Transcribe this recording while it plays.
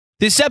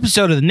This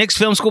episode of the Knicks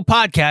Film School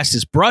podcast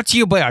is brought to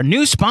you by our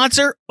new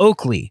sponsor,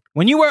 Oakley.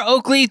 When you wear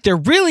Oakley, there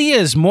really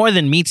is more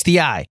than meets the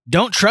eye.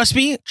 Don't trust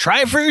me?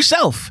 Try it for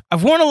yourself.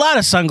 I've worn a lot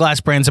of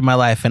sunglass brands in my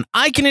life, and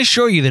I can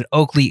assure you that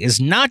Oakley is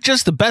not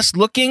just the best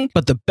looking,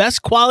 but the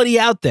best quality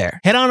out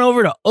there. Head on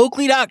over to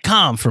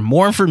Oakley.com for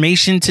more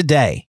information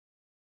today.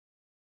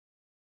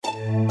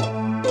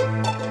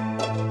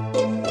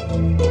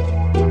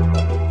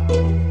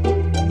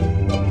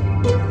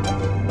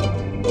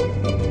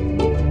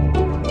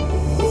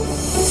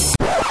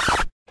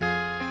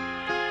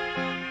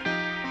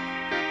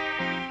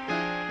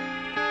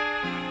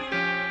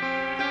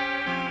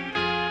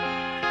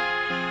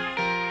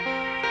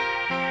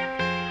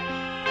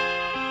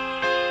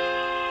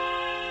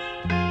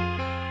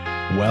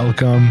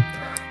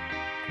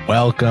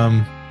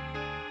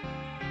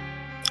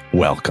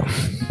 Welcome.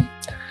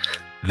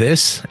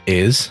 This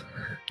is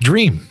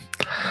D.R.E.A.M.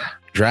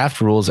 Draft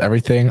rules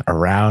everything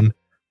around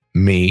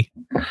me.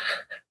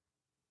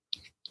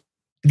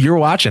 You're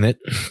watching it.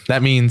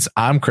 That means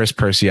I'm Chris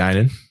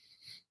Persianen.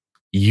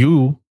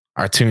 You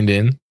are tuned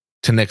in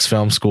to Knicks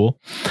Film School,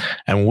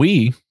 and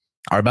we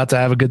are about to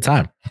have a good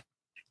time.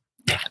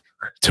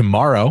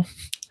 Tomorrow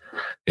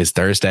is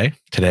Thursday.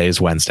 Today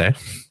is Wednesday,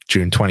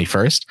 June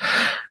 21st.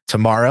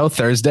 Tomorrow,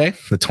 Thursday,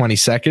 the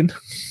 22nd,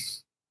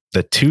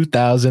 the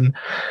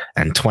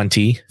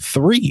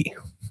 2023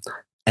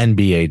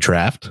 NBA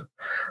draft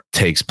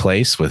takes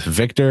place with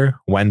Victor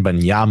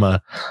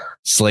Wembanyama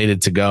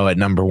slated to go at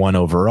number 1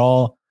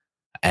 overall,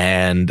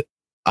 and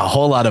a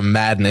whole lot of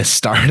madness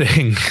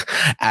starting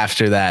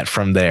after that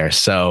from there.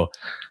 So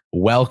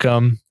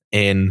welcome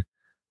in.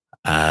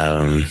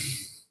 Had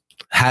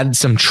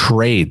some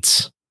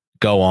trades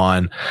go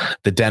on.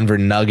 The Denver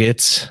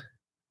Nuggets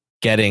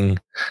getting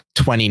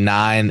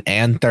 29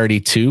 and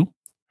 32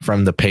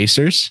 from the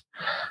Pacers.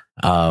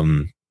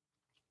 The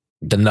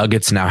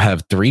Nuggets now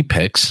have 3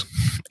 picks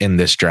in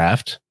this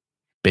draft.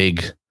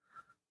 Big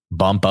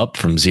bump up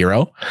from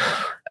 0.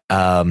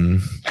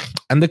 And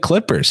the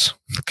Clippers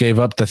gave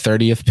up the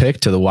 30th pick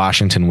to the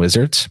Washington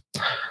Wizards.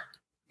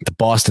 The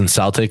Boston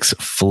Celtics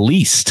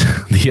fleeced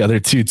the other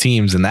 2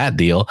 teams in that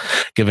deal,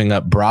 giving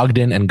up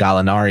Brogdon and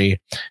Gallinari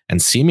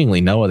and seemingly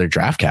no other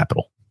draft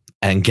capital,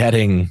 and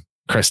getting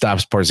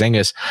Kristaps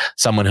Porzingis,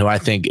 someone who I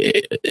think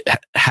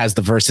has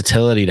the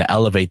versatility to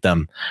elevate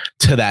them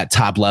to that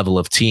top level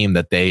of team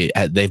that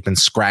they've been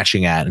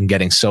scratching at and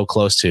getting so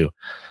close to.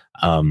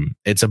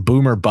 It's a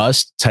boomer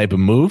bust type of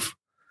move,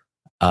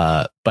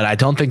 but I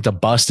don't think the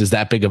bust is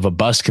that big of a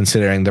bust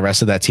considering the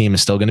rest of that team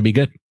is still going to be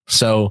good.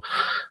 So,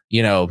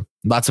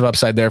 lots of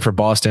upside there for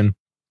Boston.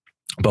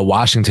 But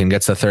Washington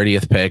gets the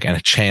 30th pick and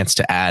a chance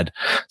to add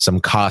some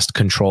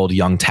cost-controlled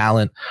young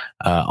talent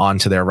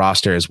onto their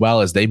roster, as well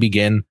as they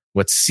begin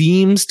what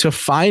seems to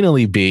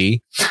finally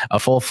be a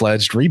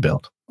full-fledged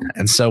rebuild.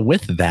 And so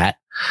with that,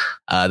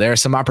 there are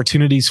some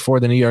opportunities for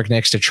the New York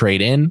Knicks to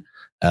trade in,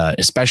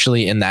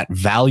 especially in that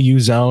value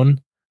zone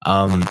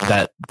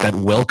that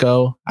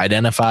Wilco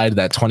identified,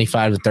 that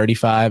 25 to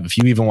 35. If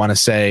you even want to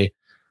say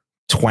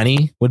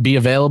 20 would be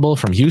available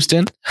from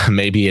Houston,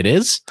 maybe it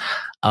is.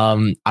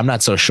 I'm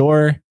not so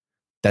sure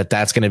that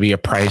that's going to be a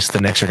price the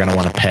Knicks are going to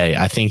want to pay.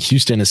 I think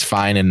Houston is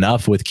fine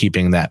enough with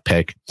keeping that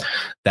pick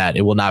that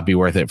it will not be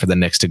worth it for the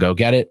Knicks to go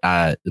get it.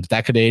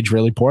 That could age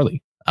really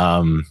poorly,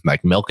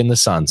 like milk in the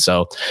sun.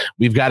 So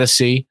we've got to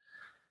see.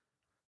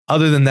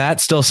 Other than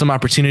that, still some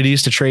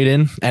opportunities to trade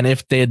in. And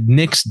if the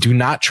Knicks do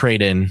not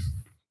trade in,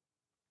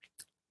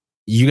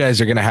 you guys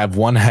are going to have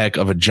one heck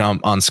of a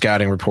jump on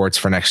scouting reports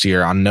for next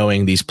year on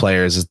knowing these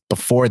players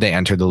before they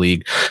enter the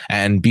league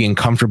and being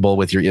comfortable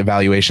with your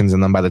evaluations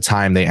and them by the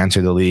time they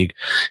enter the league.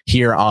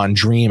 Here on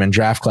D.R.E.A.M and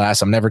Draft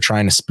Class, I'm never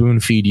trying to spoon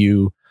feed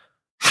you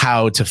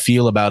how to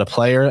feel about a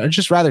player. I'm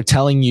just rather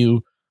telling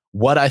you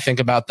what I think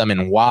about them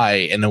and why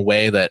in a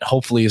way that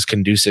hopefully is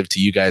conducive to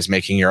you guys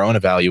making your own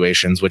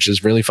evaluations, which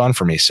is really fun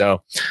for me.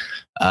 So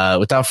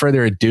without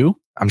further ado,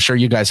 I'm sure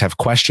you guys have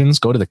questions.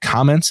 Go to the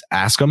comments,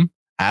 ask them.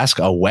 Ask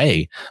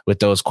away with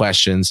those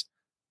questions.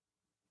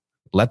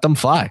 Let them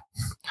fly.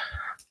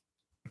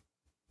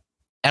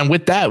 And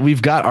with that,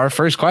 we've got our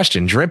first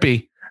question.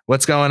 Drippy,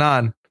 what's going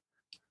on?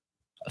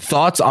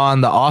 Thoughts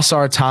on the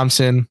Ausar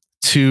Thompson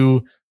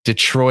to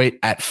Detroit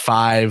at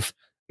 5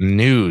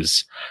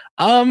 news?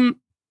 Yeah,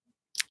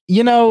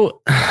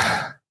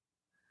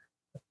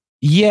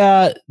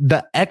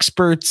 the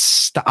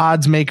experts, the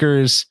odds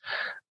makers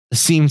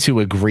seem to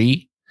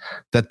agree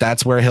that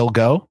that's where he'll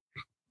go.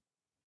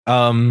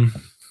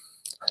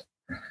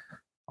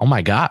 Oh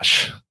my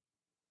gosh.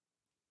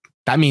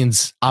 That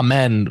means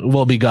Amen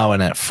will be going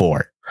at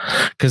 4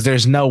 because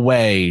there's no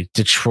way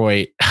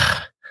Detroit.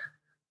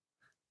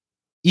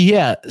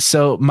 Yeah.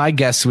 So my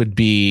guess would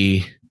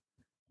be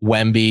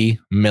Wemby,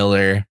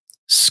 Miller,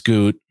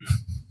 Scoot,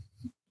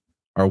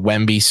 or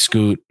Wemby,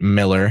 Scoot,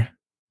 Miller,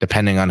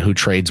 depending on who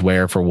trades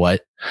where for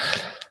what.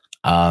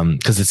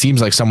 Because it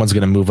seems like someone's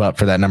going to move up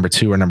for that number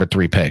 2 or number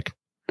 3 pick.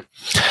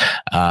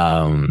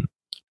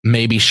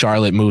 Maybe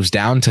Charlotte moves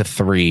down to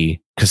 3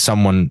 because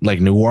someone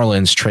like New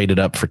Orleans traded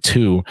up for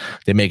 2,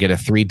 they make it a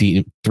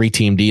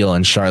 3-team deal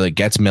and Charlotte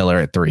gets Miller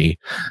at 3.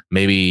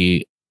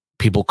 Maybe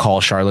people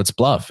call Charlotte's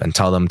bluff and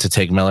tell them to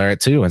take Miller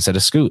at 2 instead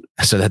of Scoot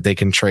so that they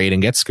can trade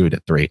and get Scoot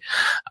at 3.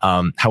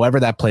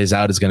 However that plays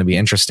out is going to be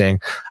interesting.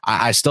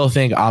 I still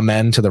think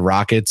Amen to the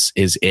Rockets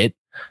is it.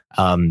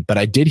 But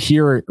I did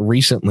hear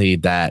recently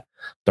that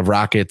the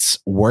Rockets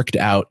worked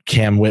out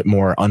Cam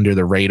Whitmore under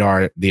the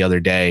radar the other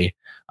day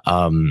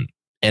in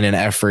an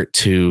effort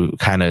to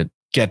kind of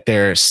get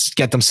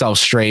themselves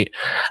straight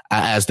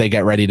as they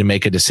get ready to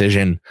make a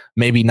decision.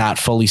 Maybe not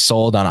fully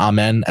sold on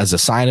Amen as a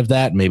sign of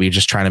that. Maybe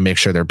just trying to make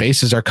sure their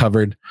bases are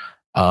covered.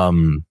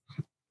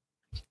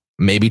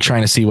 Maybe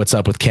trying to see what's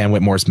up with Cam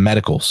Whitmore's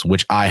medicals,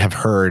 which I have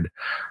heard.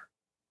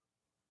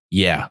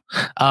 Yeah.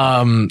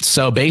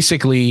 So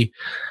basically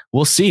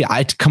we'll see.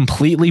 I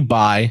completely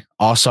buy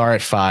Ausar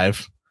at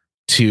 5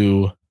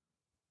 to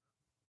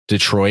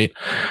Detroit.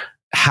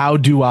 How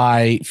do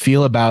I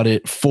feel about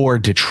it for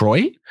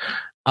Detroit?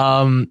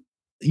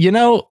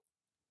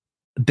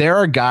 There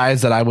are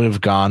guys that I would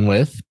have gone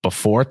with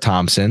before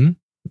Thompson,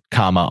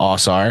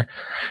 Ausar,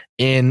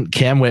 in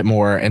Cam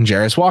Whitmore and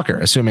Jarris Walker,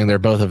 assuming they're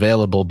both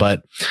available.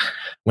 But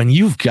when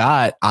you've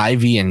got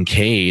Ivy and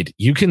Cade,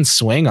 you can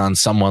swing on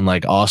someone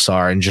like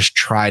Ausar and just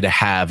try to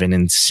have an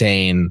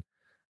insane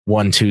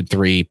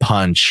 1-2-3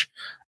 punch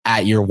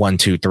at your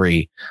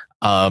 1-2-3.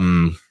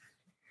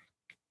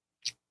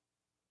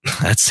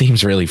 That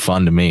seems really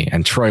fun to me.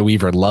 And Troy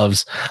Weaver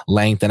loves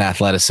length and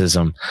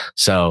athleticism.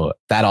 So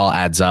that all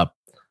adds up.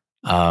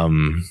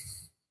 Yeah.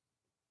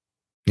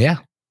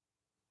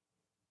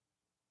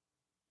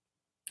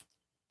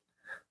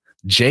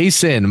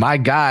 Jason, my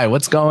guy,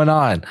 what's going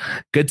on?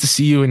 Good to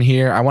see you in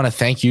here. I want to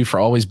thank you for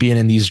always being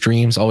in these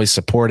dreams, always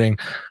supporting.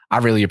 I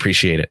really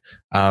appreciate it.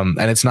 And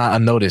it's not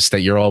unnoticed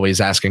that you're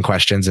always asking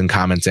questions and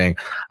commenting.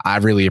 I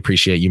really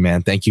appreciate you,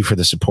 man. Thank you for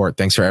the support.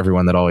 Thanks for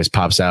everyone that always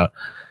pops out.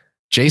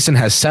 Jason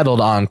has settled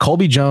on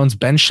Colby Jones,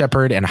 Ben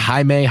Shepherd, and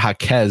Jaime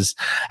Jaquez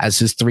as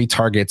his 3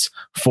 targets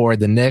for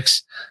the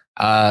Knicks.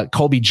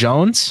 Colby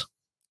Jones,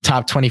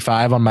 top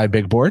 25 on my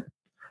big board.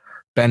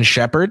 Ben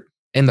Shepherd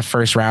in the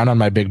first round on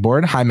my big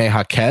board. Jaime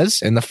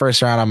Jaquez in the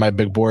first round on my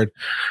big board.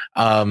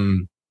 I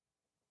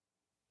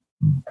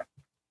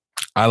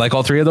like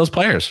all 3 of those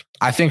players.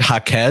 I think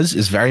Jaquez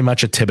is very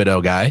much a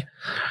Thibodeau guy.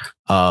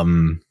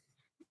 I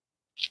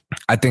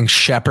think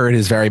Shepherd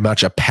is very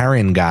much a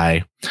Perrin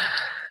guy.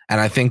 And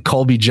I think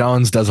Colby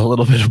Jones does a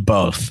little bit of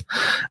both.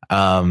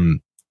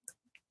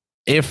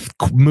 If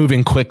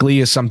moving quickly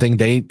is something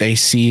they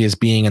see as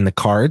being in the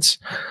cards,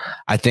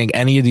 I think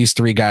any of these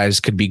 3 guys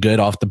could be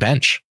good off the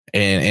bench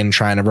in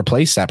trying to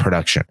replace that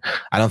production.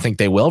 I don't think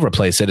they will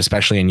replace it,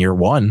 especially in year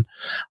 1.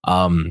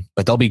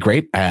 But they'll be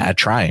great at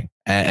trying.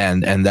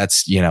 And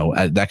that's,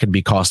 that could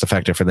be cost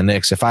effective for the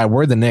Knicks. If I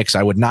were the Knicks,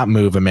 I would not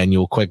move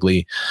Emmanuel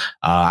Quigley.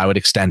 I would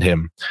extend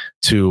him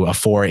to a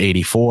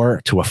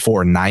 484 to a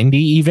 490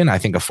 even. I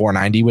think a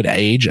 490 would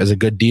age as a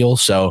good deal.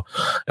 So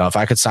if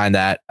I could sign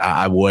that,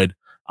 I would.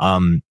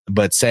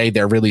 But say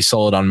they're really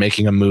sold on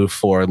making a move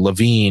for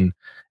Levine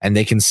and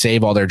they can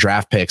save all their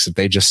draft picks if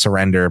they just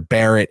surrender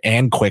Barrett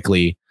and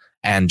Quigley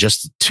and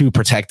just 2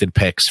 protected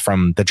picks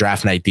from the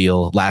draft night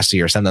deal last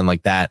year or something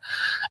like that,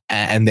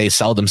 and they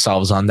sell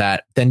themselves on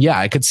that, then yeah,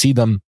 I could see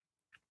them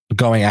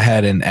going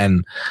ahead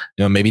and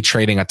maybe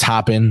trading a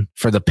Toppin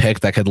for the pick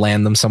that could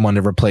land them someone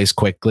to replace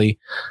Quigley,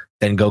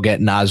 then go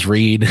get Naz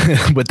Reid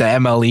with the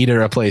MLE to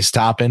replace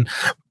Toppin,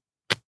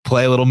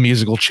 play a little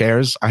musical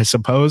chairs, I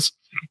suppose,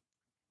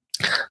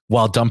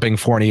 while dumping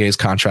Fournier's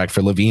contract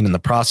for Levine in the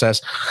process.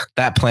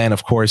 That plan,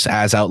 of course,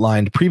 as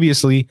outlined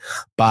previously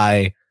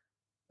by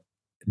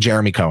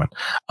Jeremy Cohen,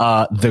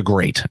 the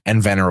great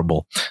and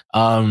venerable.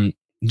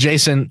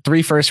 Jason,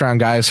 3 first-round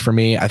guys for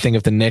me. I think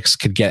if the Knicks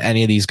could get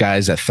any of these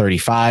guys at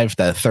 35,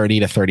 the 30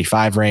 to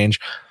 35 range,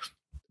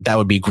 that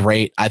would be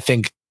great. I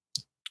think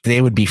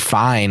they would be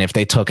fine if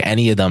they took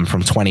any of them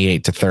from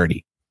 28 to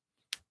 30.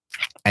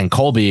 And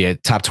Colby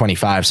at top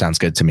 25 sounds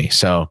good to me.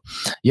 So,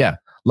 yeah,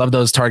 love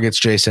those targets,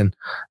 Jason.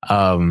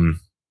 And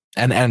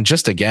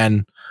just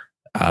again,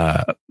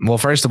 well,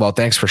 first of all,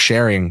 thanks for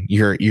sharing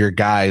your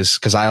guys,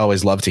 because I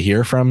always love to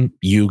hear from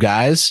you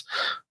guys,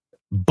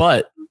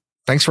 but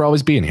thanks for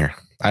always being here.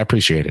 I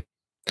appreciate it.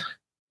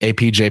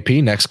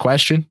 APJP, next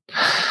question.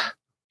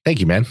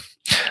 Thank you, man.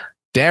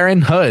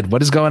 Darren Hood,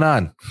 what is going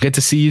on? Good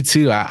to see you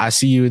too. I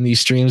see you in these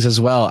streams as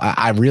well.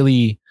 I'll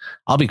be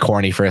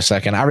corny for a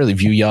second. I really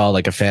view y'all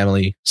like a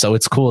family. So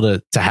it's cool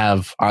to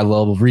have our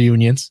little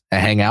reunions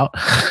and hang out.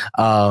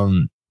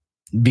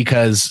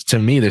 Because to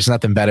me, there's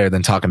nothing better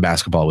than talking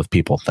basketball with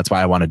people. That's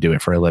why I want to do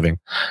it for a living.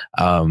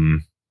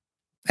 And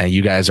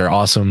you guys are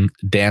awesome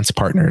dance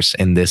partners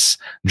in this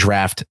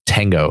draft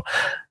tango.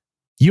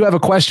 You have a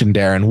question,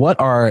 Darren. What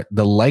are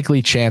the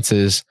likely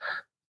chances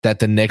that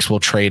the Knicks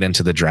will trade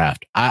into the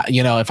draft?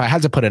 If I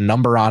had to put a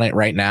number on it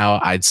right now,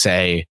 I'd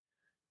say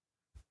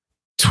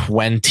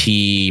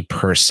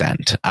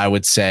 20%. I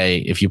would say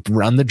if you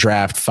run the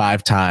draft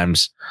 5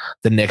 times,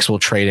 the Knicks will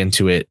trade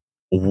into it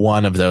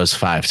 1 of those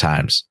 5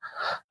 times.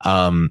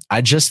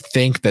 I just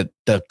think that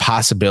the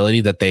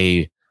possibility that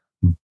they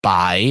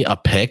buy a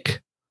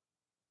pick,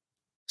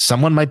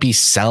 someone might be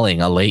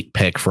selling a late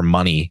pick for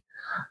money.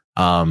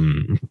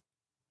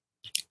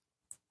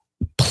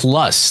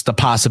 Plus the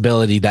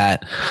possibility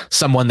that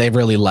someone they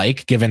really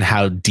like, given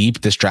how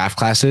deep this draft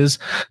class is,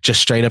 just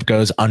straight up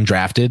goes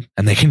undrafted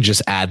and they can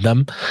just add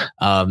them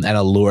and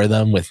allure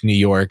them with New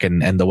York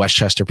and the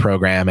Westchester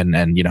program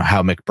and you know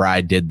how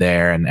McBride did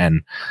there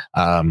and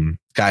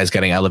guys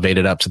getting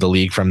elevated up to the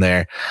league from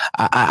there.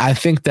 I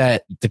think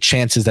that the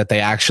chances that they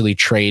actually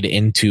trade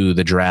into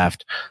the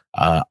draft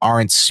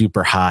aren't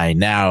super high.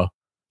 Now,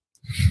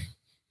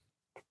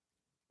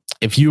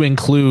 if you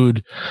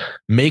include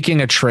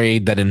making a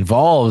trade that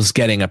involves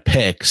getting a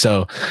pick,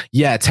 so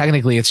yeah,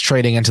 technically it's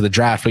trading into the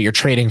draft, but you're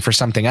trading for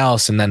something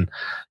else and then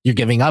you're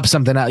giving up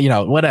something else, you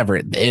know,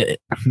 whatever.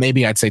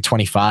 Maybe I'd say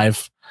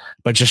 25,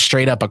 but just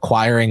straight up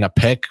acquiring a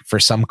pick for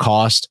some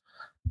cost,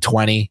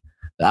 20.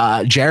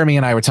 Jeremy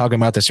and I were talking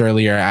about this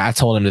earlier. I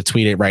told him to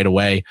tweet it right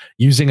away.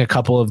 Using a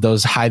couple of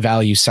those high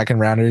value second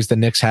rounders the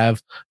Knicks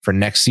have for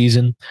next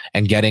season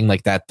and getting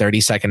like that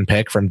 30-second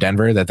pick from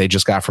Denver that they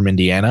just got from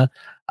Indiana.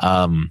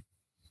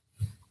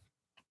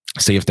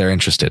 See if they're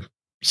interested.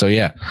 So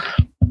yeah,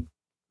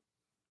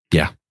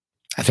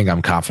 I think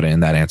I'm confident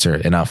in that answer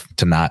enough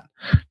to not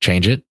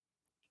change it.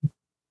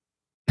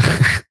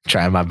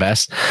 Trying my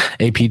best.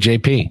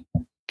 APJP,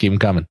 keep them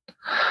coming.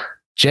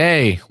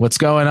 Jay, what's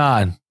going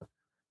on?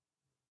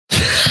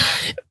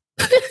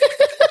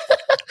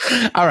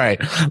 All right,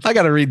 I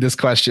got to read this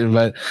question,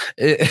 but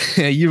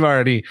you've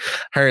already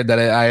heard that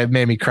it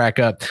made me crack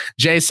up.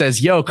 Jay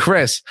says, yo,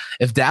 Chris,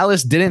 if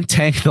Dallas didn't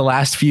tank the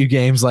last few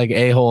games like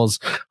a-holes,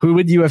 who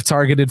would you have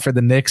targeted for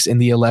the Knicks in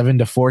the 11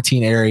 to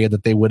 14 area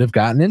that they would have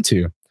gotten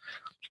into?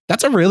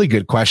 That's a really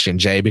good question,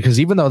 Jay, because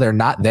even though they're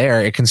not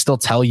there, it can still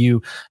tell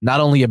you not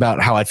only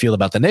about how I feel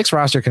about the Knicks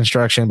roster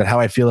construction, but how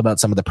I feel about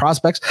some of the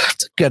prospects.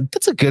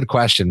 That's a good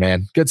question,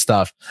 man. Good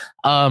stuff.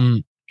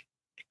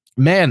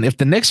 Man, if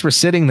the Knicks were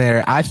sitting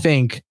there, I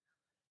think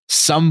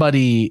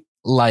somebody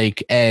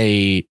like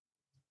I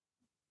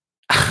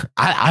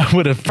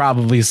would have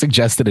probably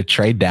suggested a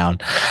trade down.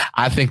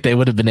 I think they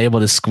would have been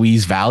able to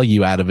squeeze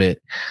value out of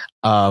it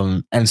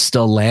and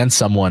still land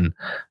someone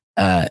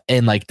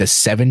in like the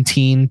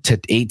 17 to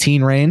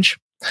 18 range.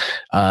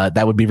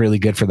 That would be really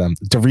good for them.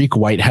 D.R.E.A.M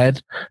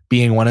Whitehead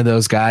being one of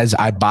those guys.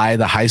 I buy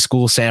the high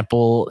school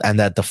sample and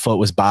that the foot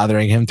was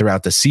bothering him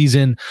throughout the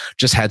season,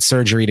 just had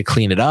surgery to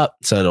clean it up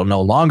so it'll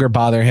no longer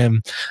bother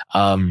him.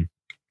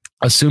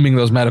 Assuming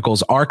those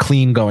medicals are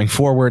clean going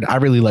forward, I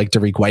really like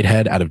D.R.E.A.M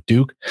Whitehead out of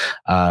Duke.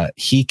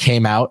 He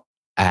came out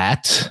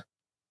at,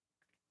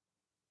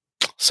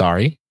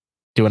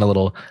 doing a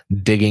little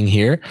digging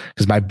here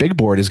because my big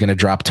board is going to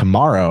drop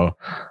tomorrow,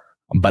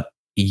 but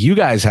you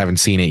guys haven't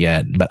seen it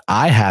yet, but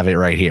I have it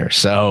right here.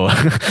 So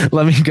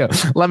let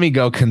me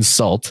go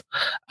consult.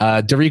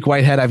 D.R.E.A.M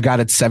Whitehead, I've got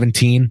at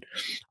 17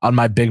 on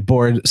my big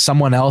board.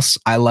 Someone else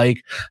I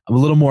like a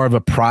little more of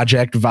a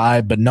project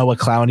vibe, but Noah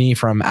Clowney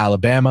from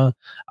Alabama.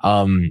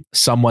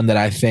 Someone that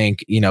I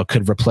think,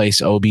 could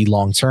replace Obi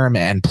long-term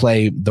and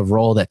play the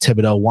role that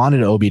Thibodeau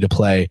wanted Obi to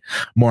play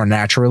more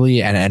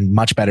naturally and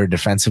much better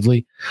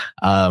defensively.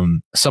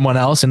 Someone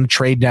else in the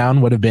trade down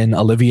would have been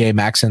Olivier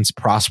Maxence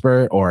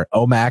Prosper or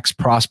Omax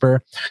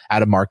Prosper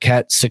out of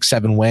Marquette,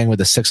 6'7" wing with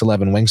a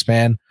 6'11"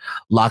 wingspan.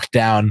 Locked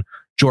down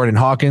Jordan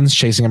Hawkins,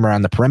 chasing him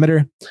around the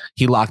perimeter.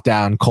 He locked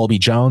down Colby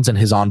Jones and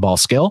his on-ball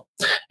skill.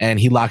 And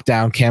he locked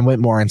down Cam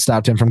Whitmore and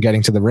stopped him from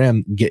getting to the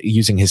rim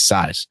using his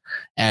size.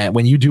 And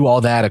when you do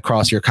all that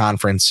across your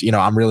conference,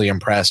 I'm really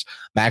impressed.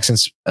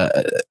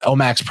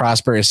 Omax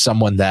Prosper is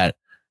someone that,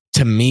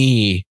 to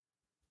me,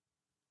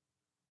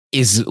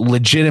 is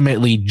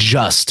legitimately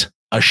just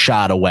a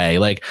shot away.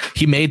 Like,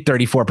 he made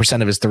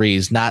 34% of his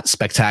threes, not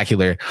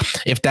spectacular.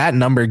 If that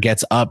number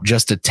gets up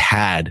just a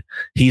tad,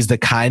 he's the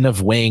kind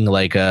of wing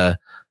like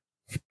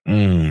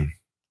in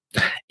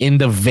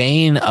the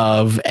vein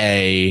of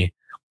a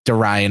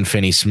Dorian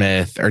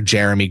Finney-Smith or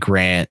Jeremy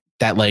Grant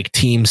that like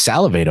teams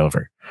salivate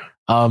over.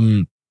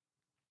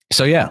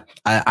 So yeah,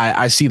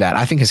 I see that.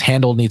 I think his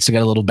handle needs to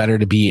get a little better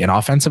to be an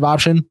offensive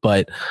option,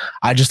 but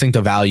I just think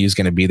the value is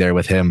going to be there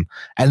with him.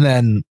 And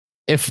then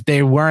if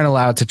they weren't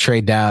allowed to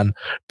trade down,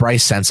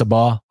 Bryce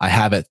Sensabaugh, I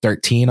have at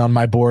 13 on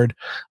my board.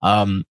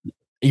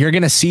 You're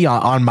going to see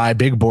on my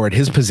big board,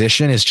 his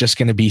position is just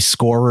going to be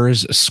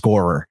scorer's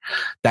scorer.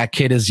 That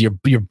kid is your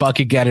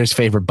bucket getter's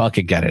favorite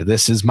bucket getter.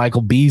 This is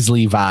Michael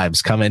Beasley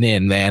vibes coming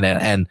in, man.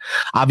 And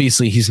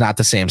obviously he's not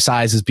the same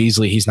size as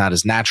Beasley. He's not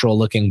as natural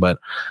looking, but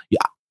yeah,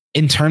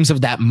 in terms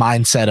of that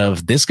mindset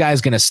of this guy's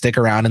going to stick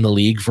around in the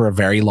league for a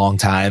very long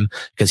time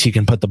because he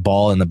can put the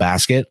ball in the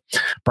basket.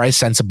 Bryce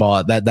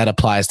Sensabaugh, that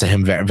applies to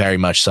him very, very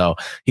much. So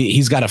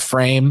he's got a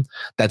frame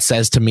that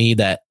says to me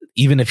that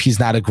even if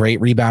he's not a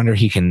great rebounder,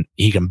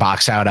 he can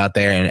box out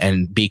there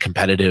and be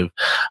competitive.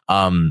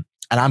 And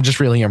I'm just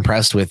really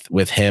impressed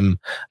with him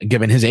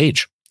given his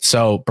age.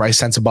 So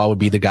Bryce Sensabaugh would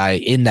be the guy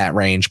in that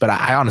range, but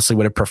I honestly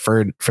would have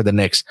preferred for the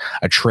Knicks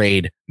a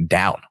trade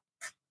down.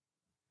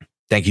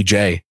 Thank you,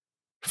 Jay.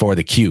 for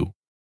the Q.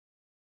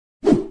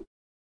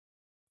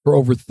 For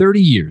over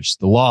 30 years,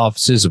 the law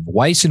offices of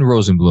Weiss and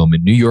Rosenblum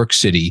in New York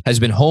City has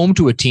been home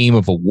to a team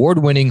of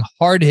award-winning,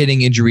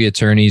 hard-hitting injury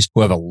attorneys who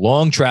have a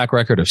long track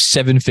record of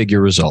seven-figure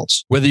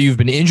results. Whether you've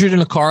been injured in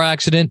a car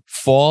accident,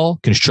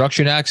 fall,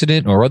 construction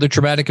accident, or other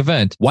traumatic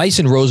event, Weiss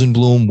and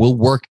Rosenblum will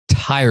work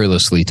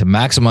tirelessly to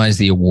maximize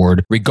the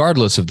award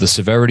regardless of the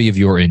severity of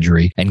your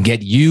injury and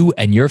get you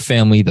and your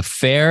family the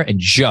fair and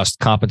just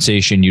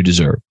compensation you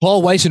deserve.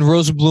 Call Weiss and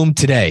Rosenblum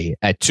today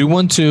at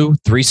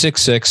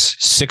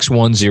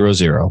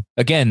 212-366-6100.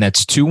 Again,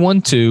 that's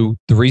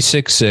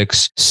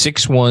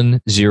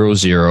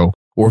 212-366-6100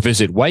 or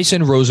visit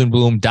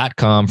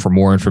weissandrosenblum.com for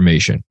more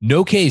information.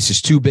 No case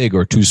is too big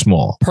or too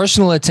small.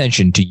 Personal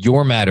attention to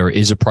your matter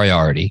is a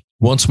priority.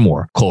 Once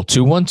more, call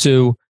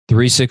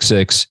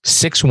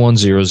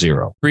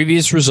 212-366-6100.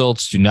 Previous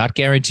results do not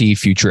guarantee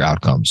future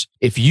outcomes.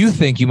 If you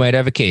think you might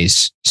have a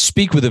case,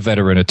 speak with a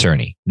veteran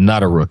attorney,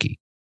 not a rookie.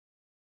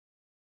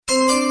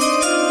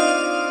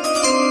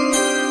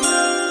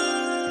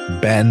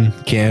 Ben,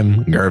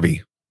 Kim,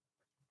 Gervy.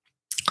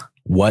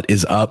 What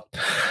is up?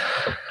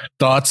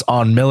 Thoughts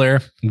on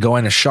Miller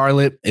going to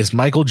Charlotte? Is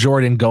Michael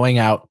Jordan going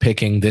out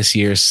picking this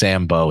year's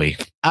Sam Bowie?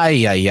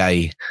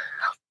 Ay.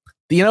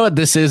 You know what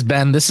this is,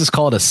 Ben? This is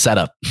called a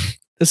setup.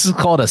 This is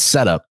called a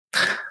setup.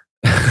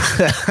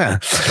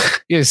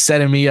 You're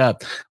setting me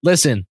up.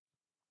 Listen,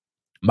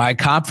 my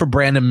comp for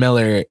Brandon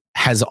Miller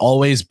has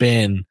always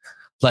been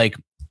like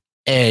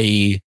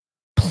a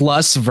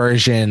plus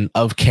version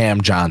of Cam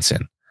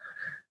Johnson.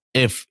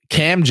 If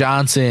Cam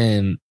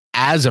Johnson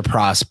as a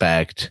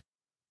prospect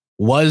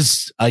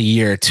was a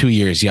year, 2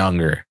 years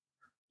younger,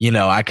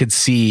 I could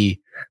see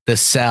the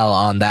sell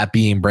on that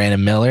being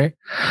Brandon Miller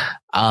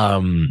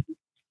and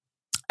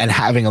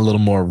having a little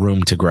more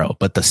room to grow.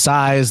 But the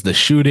size, the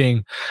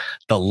shooting,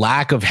 the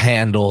lack of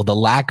handle, the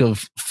lack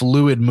of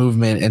fluid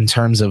movement in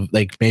terms of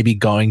like maybe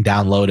going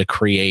down low to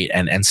create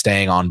and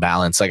staying on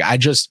balance. Like I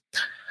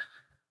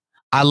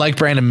like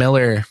Brandon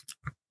Miller.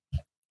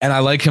 And I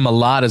like him a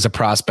lot as a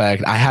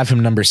prospect. I have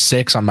him number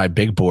 6 on my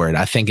big board.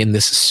 I think in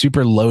this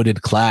super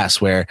loaded class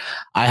where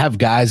I have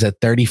guys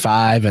at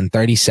 35 and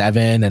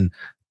 37 and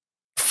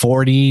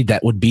 40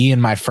 that would be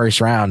in my first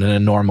round in a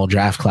normal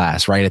draft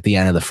class right at the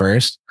end of the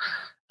first.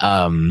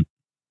 I've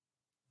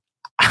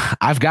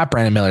got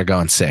Brandon Miller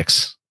going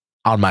 6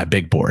 on my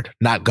big board,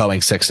 not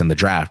going 6 in the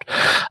draft.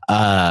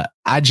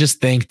 I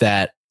just think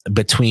that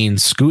between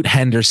Scoot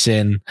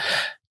Henderson,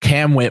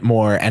 Cam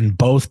Whitmore, and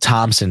both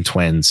Thompson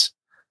twins,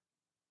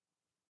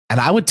 and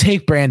I would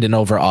take Brandon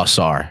over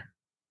Osar,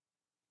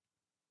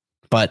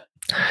 but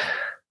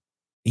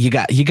you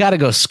got to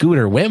go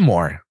Scooter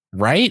Whitmore,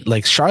 right?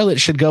 Like Charlotte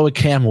should go with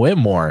Cam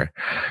Whitmore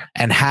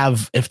and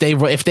have, if they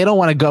don't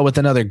want to go with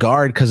another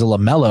guard because of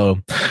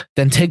LaMelo,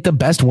 then take the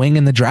best wing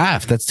in the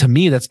draft. That's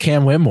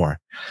Cam Whitmore.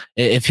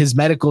 If his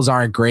medicals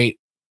aren't great,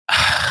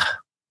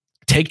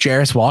 take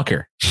Jarris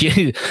Walker,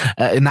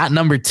 not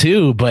number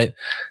 2, but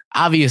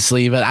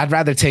obviously, but I'd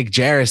rather take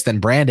Jarris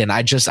than Brandon.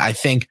 I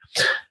think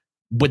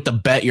with the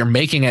bet you're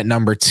making at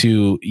number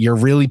 2, you're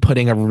really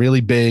putting a really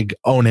big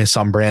onus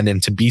on Brandon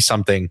to be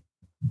something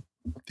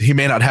he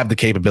may not have the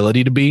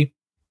capability to be.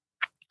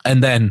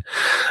 And then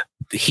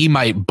he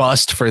might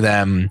bust for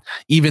them,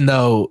 even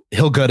though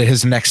he'll go to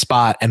his next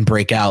spot and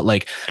break out.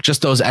 Like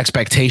just those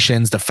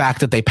expectations, the fact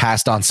that they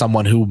passed on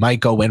someone who might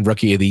go win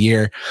Rookie of the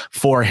Year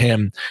for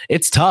him.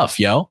 It's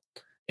tough, yo.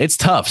 It's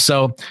tough.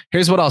 So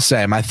here's what I'll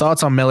say. My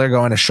thoughts on Miller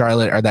going to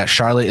Charlotte are that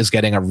Charlotte is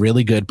getting a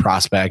really good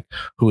prospect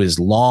who is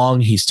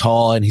long, he's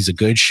tall, and he's a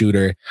good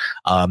shooter.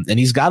 And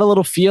he's got a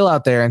little feel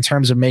out there in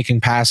terms of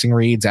making passing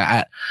reads.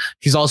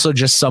 He's also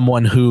just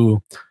someone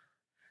who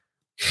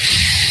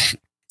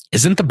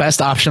isn't the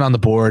best option on the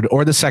board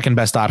or the second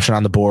best option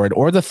on the board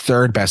or the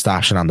third best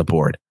option on the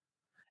board.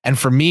 And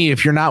for me,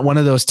 if you're not one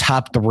of those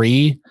top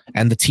 3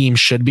 and the team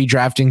should be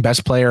drafting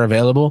best player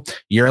available,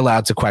 you're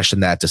allowed to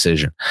question that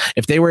decision.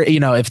 If they were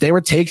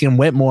taking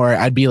Whitmore,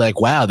 I'd be like,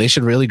 wow, they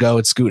should really go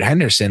with Scoot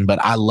Henderson, but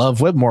I love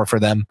Whitmore for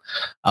them.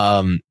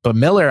 But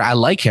Miller, I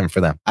like him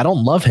for them. I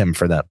don't love him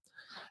for them.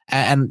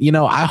 And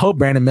I hope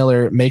Brandon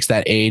Miller makes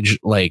that age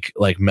like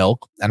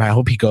milk, and I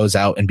hope he goes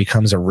out and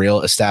becomes a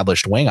real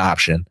established wing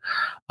option.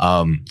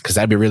 Because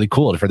that'd be really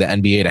cool for the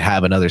NBA to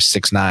have another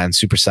 6'9"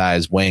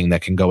 supersized wing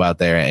that can go out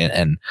there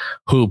and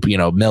hoop.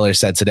 Miller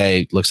said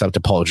today looks up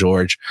to Paul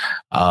George,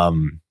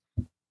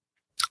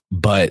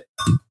 but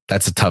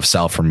that's a tough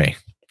sell for me.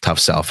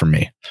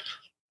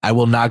 I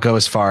will not go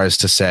as far as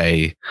to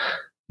say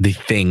the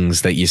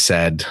things that you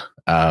said.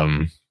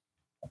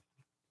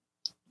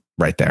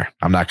 Right there.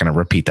 I'm not going to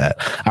repeat that.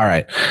 All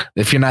right.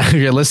 If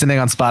you're listening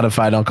on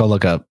Spotify, don't go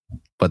look up.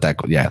 But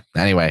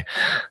anyway,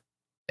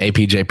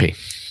 APJP.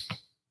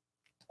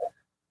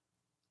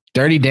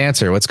 Dirty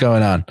Dancer, what's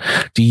going on?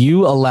 Do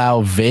you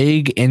allow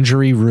vague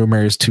injury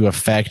rumors to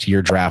affect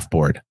your draft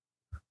board?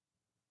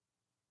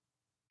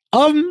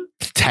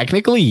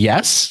 Technically,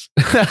 yes.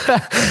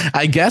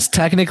 I guess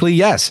technically,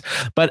 yes,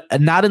 but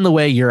not in the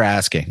way you're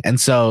asking. And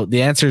so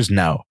the answer is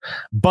no.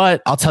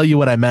 But I'll tell you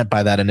what I meant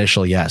by that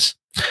initial yes.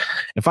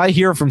 if I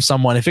hear from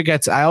someone,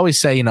 I always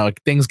say,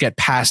 things get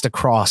passed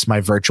across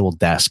my virtual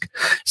desk.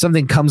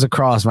 Something comes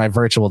across my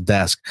virtual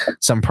desk.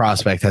 Some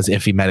prospect has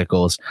iffy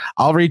medicals.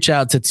 I'll reach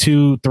out to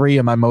 2-3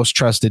 of my most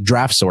trusted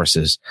draft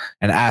sources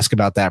and ask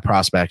about that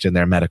prospect and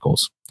their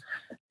medicals.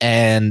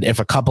 And if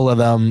a couple of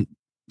them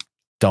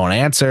don't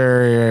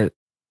answer,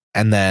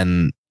 and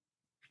then,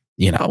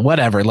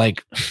 whatever,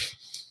 like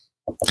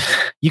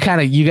you get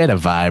a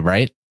vibe,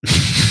 right?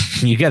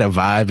 You get a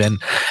vibe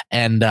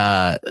and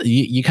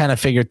you kind of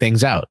figure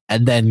things out.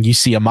 And then you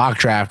see a mock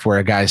draft where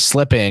a guy's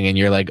slipping and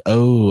you're like,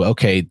 oh,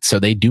 okay, so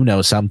they do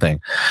know something.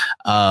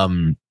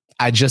 I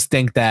just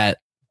think that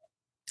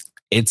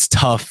it's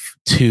tough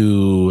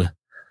to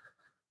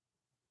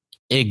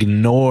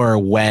ignore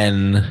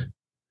when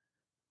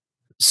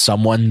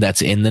someone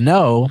that's in the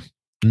know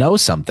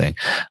knows something.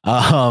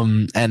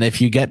 And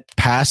if you get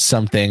past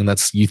something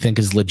that's you think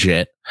is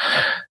legit,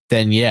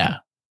 then yeah,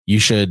 you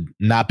should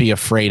not be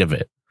afraid of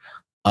it.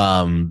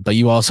 But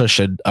you also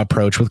should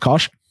approach with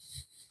caution.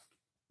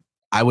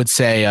 I would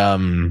say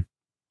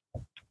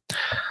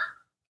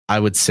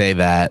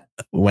that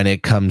when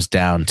it comes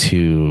down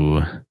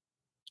to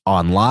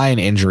online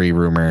injury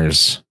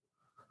rumors,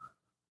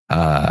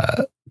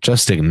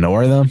 just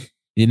ignore them.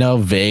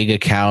 Vague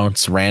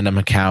accounts, random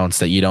accounts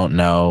that you don't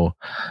know.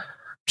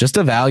 Just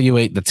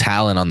evaluate the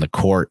talent on the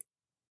court.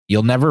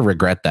 You'll never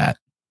regret that.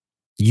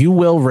 You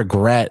will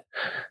regret,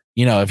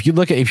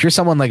 if you're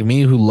someone like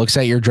me who looks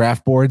at your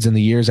draft boards in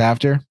the years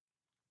after,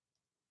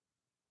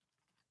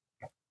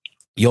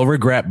 you'll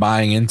regret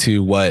buying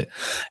into what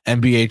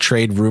NBA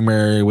trade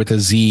rumor with a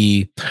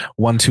Z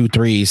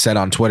 123 said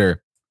on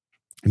Twitter.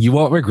 You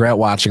won't regret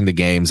watching the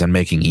games and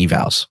making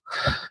evals.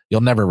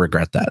 You'll never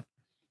regret that.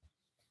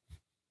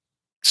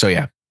 So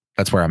yeah,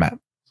 that's where I'm at.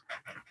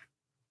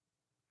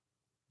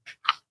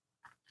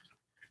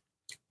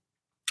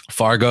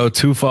 Fargo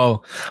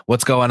Tufo,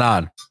 what's going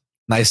on?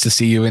 Nice to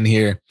see you in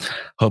here.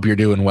 Hope you're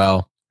doing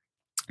well.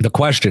 The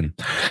question: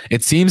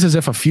 it seems as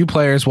if a few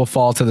players will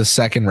fall to the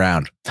second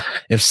round.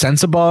 If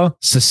Sensabaugh,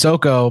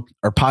 Sissoko,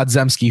 or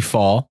Podziemski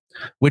fall,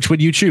 which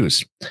would you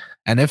choose?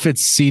 And if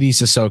it's CD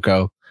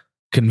Sissoko,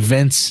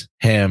 convince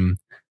him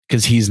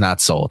because he's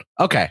not sold.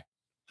 Okay.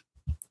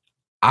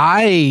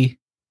 I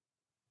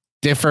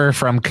differ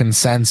from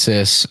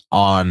consensus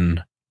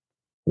on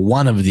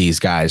one of these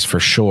guys for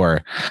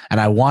sure.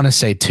 And I want to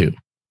say two.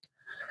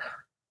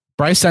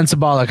 Bryce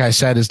Sensabaugh, like I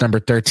said, is number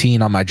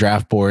 13 on my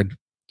draft board.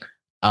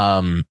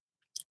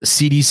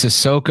 CD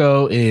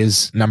Sissoko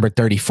is number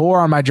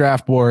 34 on my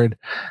draft board.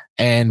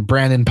 And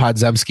Brandon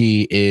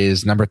Podziemski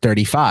is number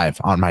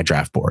 35 on my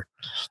draft board.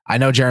 I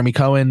know Jeremy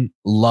Cohen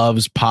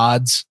loves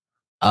Pods.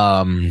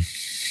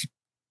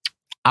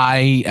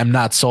 I am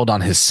not sold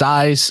on his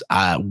size.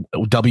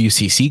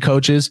 WCC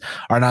coaches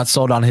are not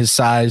sold on his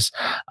size.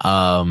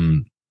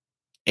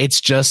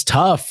 It's just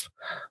tough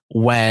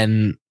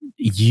when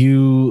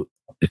you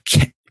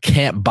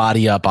can't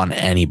body up on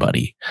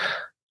anybody.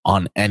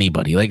 Like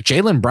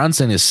Jalen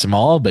Brunson is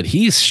small, but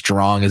he's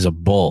strong as a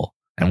bull.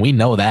 And we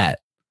know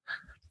that.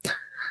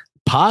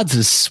 Pods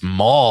is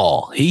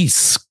small.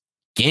 He's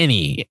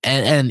skinny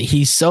and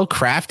he's so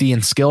crafty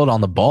and skilled on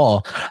the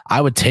ball.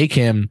 I would take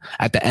him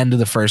at the end of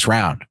the first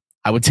round.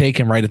 I would take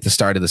him right at the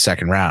start of the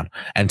second round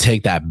and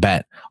take that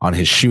bet on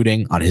his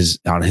shooting, on his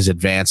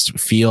advanced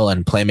feel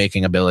and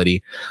playmaking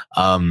ability.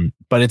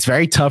 But it's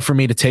very tough for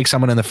me to take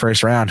someone in the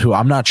first round who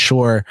I'm not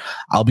sure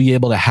I'll be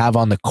able to have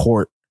on the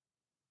court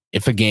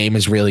if a game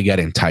is really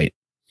getting tight.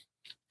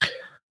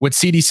 With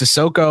CD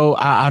Sissoko,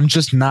 I'm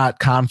just not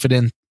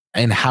confident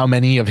in how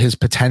many of his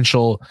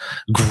potential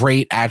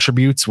great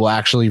attributes will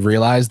actually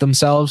realize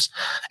themselves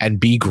and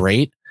be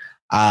great.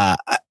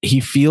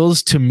 He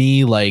feels to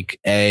me like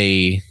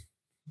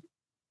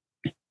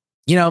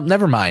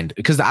never mind,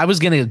 because I was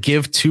going to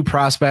give two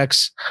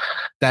prospects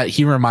that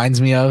he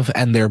reminds me of,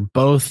 and they're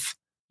both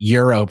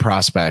Euro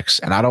prospects.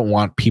 And I don't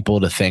want people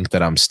to think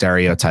that I'm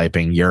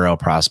stereotyping Euro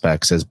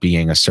prospects as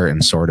being a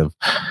certain sort of,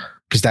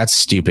 because that's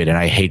stupid. And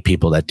I hate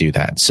people that do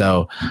that.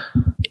 So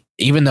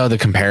even though the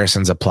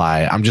comparisons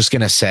apply, I'm just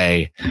going to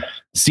say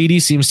CD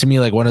seems to me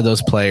like one of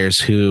those players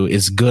who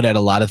is good at a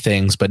lot of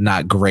things, but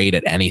not great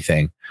at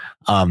anything.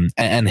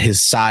 And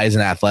his size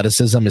and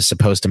athleticism is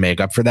supposed to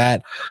make up for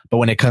that. But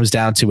when it comes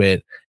down to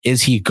it,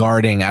 is he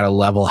guarding at a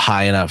level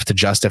high enough to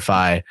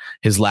justify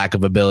his lack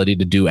of ability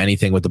to do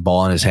anything with the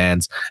ball in his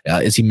hands?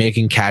 Is he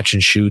making catch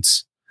and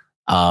shoots?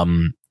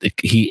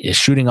 His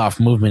shooting off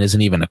movement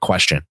isn't even a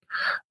question.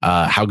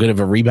 How good of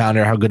a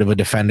rebounder, how good of a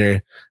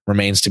defender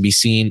remains to be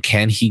seen.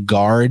 Can he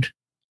guard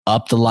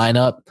up the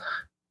lineup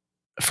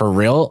for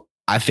real?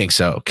 I think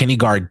so. Can he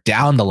guard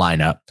down the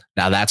lineup?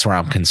 Now that's where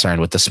I'm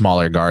concerned with the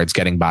smaller guards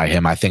getting by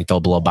him. I think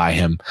they'll blow by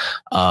him.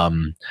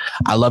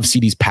 I love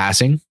CD's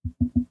passing.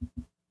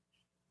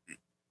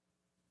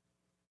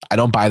 I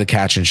don't buy the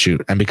catch and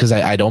shoot. And because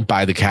I don't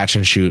buy the catch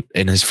and shoot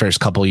in his first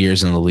couple of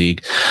years in the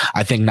league,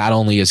 I think not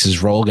only is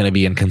his role going to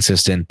be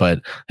inconsistent,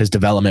 but his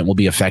development will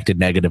be affected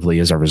negatively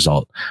as a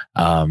result.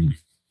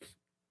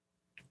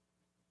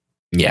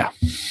 Yeah.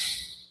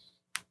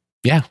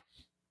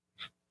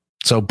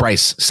 So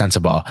Bryce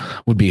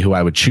Sensabaugh would be who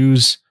I would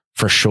choose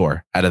for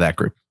sure out of that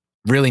group.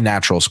 Really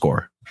natural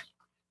scorer.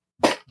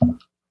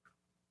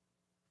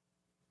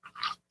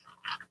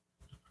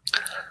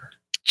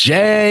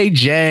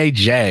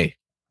 JJJ.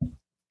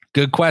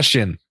 Good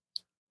question,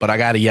 but I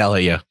got to yell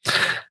at you.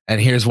 And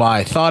here's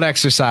why. Thought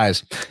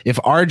exercise. If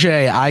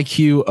RJ,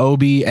 IQ,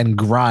 Obi, and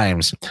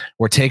Grimes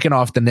were taken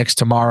off the Knicks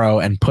tomorrow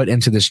and put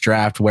into this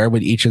draft, where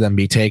would each of them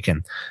be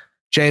taken?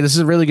 Jay, this is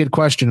a really good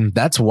question.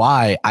 That's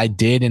why I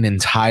did an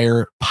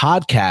entire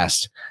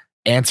podcast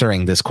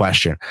answering this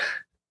question.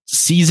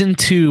 Season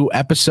 2,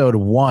 episode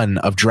 1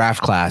 of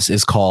Draft Class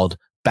is called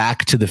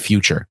Back to the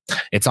Future.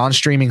 It's on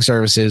streaming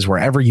services,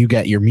 wherever you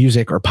get your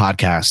music or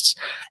podcasts.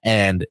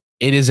 And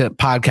it is a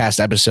podcast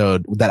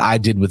episode that I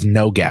did with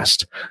no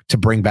guest to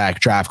bring back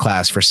Draft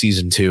Class for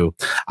season 2.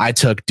 I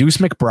took Deuce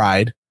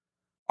McBride,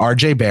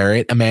 RJ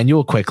Barrett,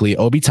 Emmanuel Quickley,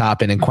 Obi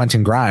Toppin, and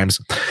Quentin Grimes.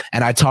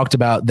 And I talked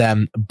about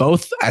them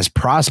both as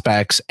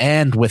prospects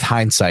and with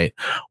hindsight,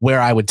 where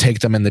I would take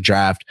them in the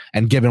draft.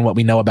 And given what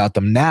we know about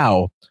them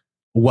now,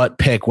 what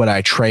pick would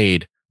I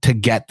trade to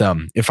get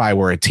them if I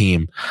were a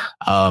team?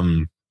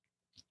 The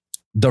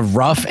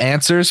rough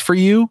answers for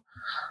you.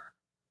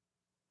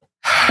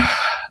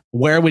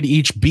 Where would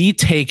each be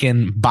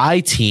taken by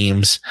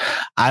teams?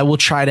 I will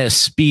try to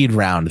speed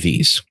round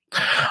these.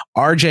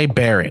 RJ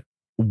Barrett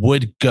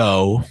would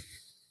go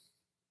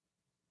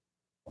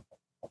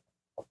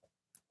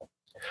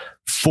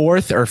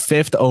 4th or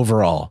 5th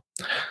overall.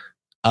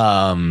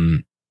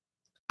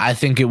 I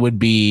think it would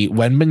be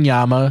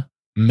Wembanyama,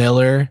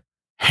 Miller,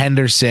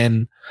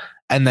 Henderson,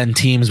 and then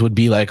teams would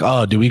be like,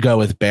 oh, do we go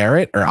with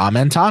Barrett or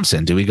Amen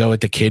Thompson? Do we go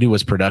with the kid who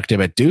was productive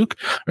at Duke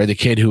or the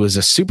kid who was a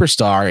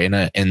superstar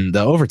in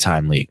the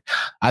overtime league?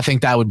 I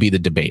think that would be the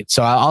debate.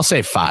 So I'll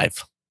say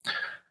 5.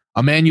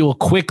 Emmanuel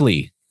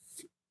Quickley.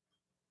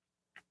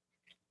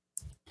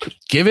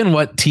 Given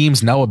what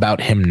teams know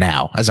about him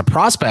now, as a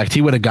prospect,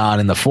 he would have gone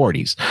in the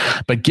 40s.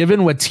 But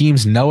given what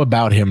teams know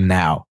about him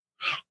now,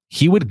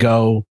 he would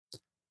go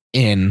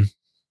in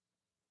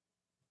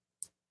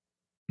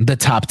the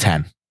top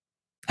 10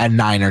 at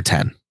 9 or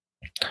 10.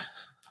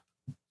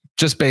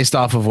 Just based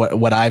off of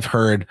what I've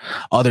heard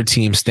other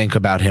teams think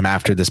about him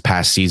after this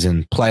past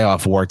season,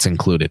 playoff warts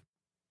included.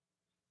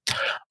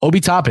 Obi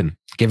Toppin,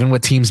 given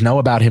what teams know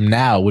about him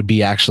now, would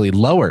be actually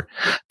lower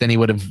than he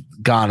would have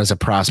gone as a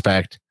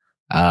prospect.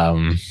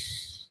 Same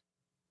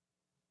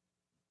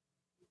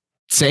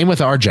with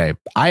RJ.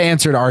 I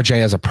answered RJ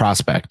as a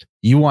prospect.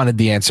 You wanted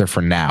the answer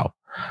for now.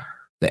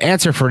 The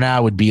answer for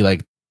now would be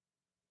like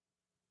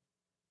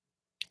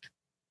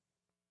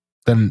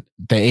the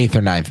 8th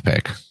or 9th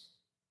pick.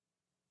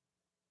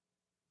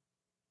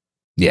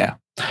 Yeah.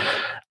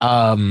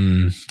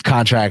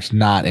 Contract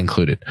not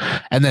included.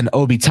 And then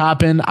Obi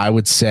Toppin, I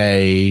would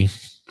say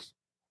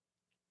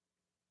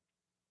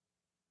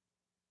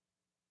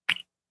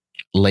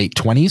late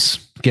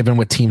 20s, given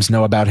what teams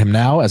know about him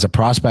now as a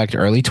prospect,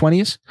 early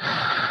 20s.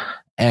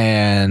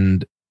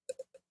 And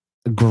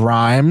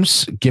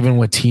Grimes, given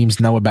what teams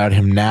know about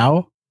him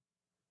now,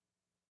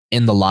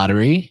 in the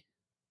lottery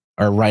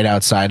or right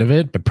outside of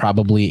it, but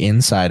probably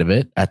inside of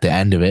it at the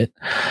end of it.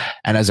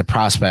 And as a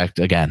prospect,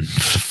 again,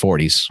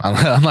 40s,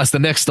 unless the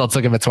Knicks still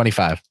took him at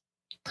 25.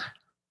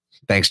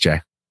 Thanks,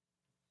 Jay.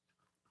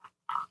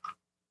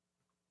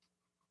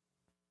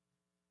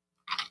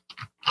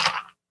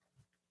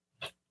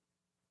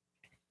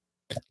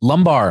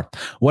 Lumbar,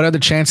 what are the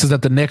chances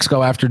that the Knicks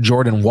go after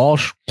Jordan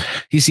Walsh?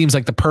 He seems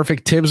like the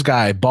perfect Tibbs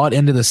guy, bought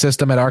into the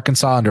system at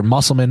Arkansas under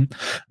Musselman,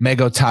 may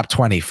go top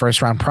 20.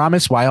 First round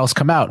promise, why else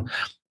come out?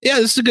 Yeah,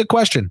 this is a good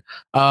question.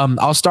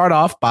 I'll start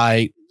off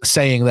by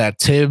saying that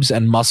Tibbs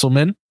and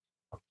Musselman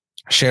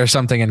share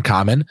something in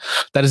common.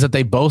 That is that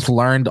they both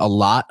learned a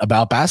lot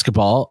about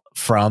basketball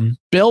from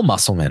Bill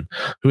Musselman,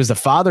 who is the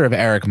father of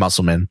Eric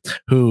Musselman,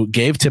 who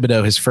gave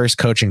Thibodeau his first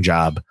coaching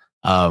job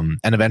and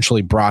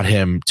eventually brought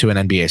him to an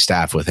NBA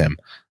staff with him.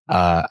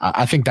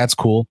 I think that's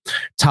cool.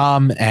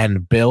 Tom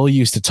and Bill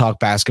used to talk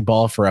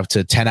basketball for up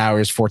to 10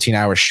 hours, 14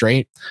 hours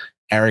straight.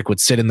 Eric would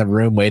sit in the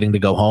room waiting to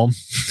go home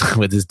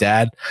with his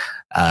dad,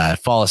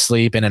 fall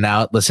asleep in and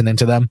out, listening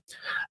to them.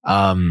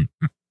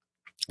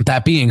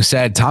 That being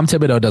said, Tom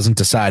Thibodeau doesn't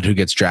decide who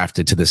gets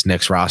drafted to this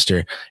Knicks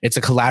roster. It's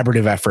a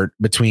collaborative effort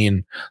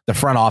between the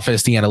front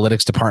office, the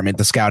analytics department,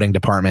 the scouting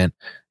department,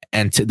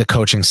 and the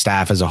coaching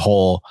staff as a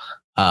whole.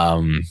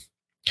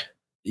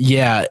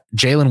 Yeah,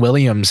 Jalen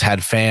Williams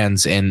had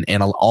fans in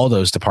all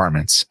those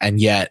departments, and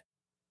yet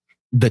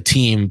the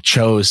team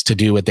chose to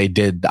do what they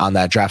did on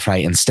that draft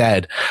night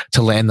instead,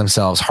 to land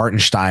themselves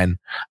Hartenstein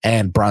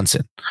and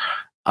Brunson.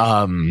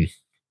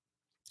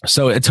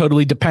 So it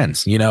totally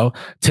depends. You know,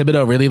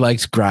 Thibodeau really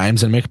liked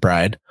Grimes and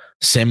McBride.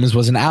 Sims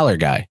was an Aller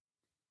guy.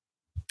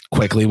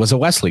 Quickley was a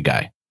Wesley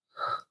guy.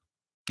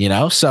 You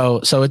know,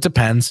 so it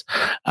depends.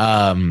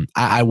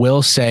 I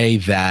will say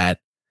that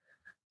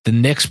the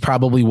Knicks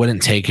probably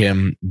wouldn't take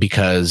him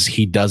because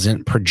he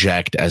doesn't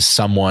project as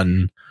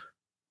someone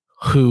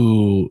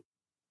who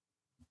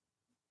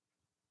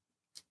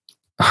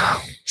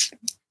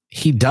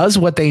he does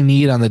what they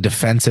need on the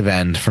defensive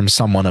end from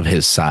someone of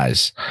his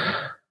size.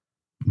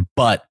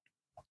 But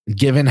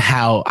given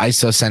how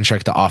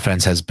isocentric the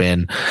offense has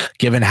been,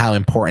 given how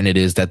important it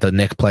is that the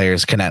Knicks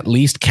players can at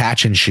least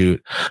catch and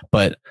shoot,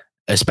 but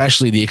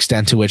especially the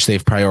extent to which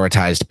they've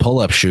prioritized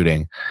pull-up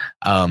shooting,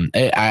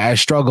 I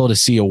struggle to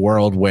see a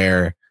world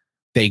where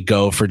they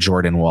go for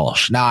Jordan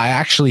Walsh. Now, I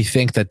actually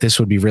think that this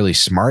would be really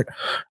smart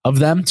of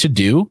them to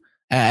do.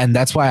 And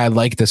that's why I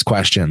like this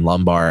question,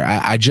 Lumbar.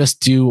 I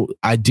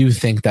do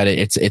think that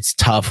it's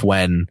tough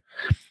when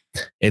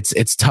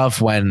it's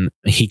tough when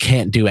he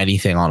can't do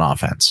anything on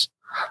offense.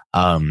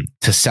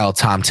 To sell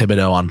Tom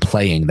Thibodeau on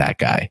playing that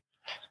guy.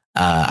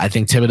 I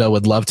think Thibodeau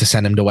would love to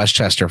send him to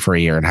Westchester for a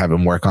year and have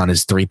him work on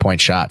his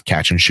 3-point shot,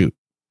 catch and shoot.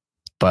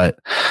 But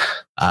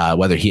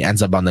whether he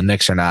ends up on the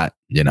Knicks or not,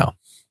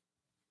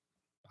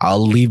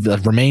 I'll leave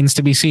that remains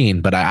to be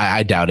seen, but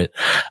I doubt it.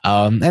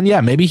 And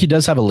yeah, maybe he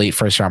does have a late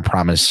first round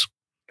promise.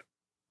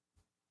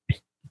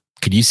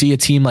 Could you see a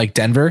team like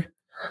Denver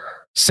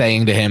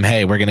saying to him,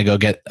 hey, we're going to go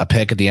get a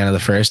pick at the end of the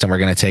first and we're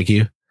going to take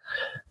you?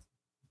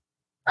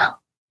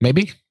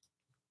 Maybe.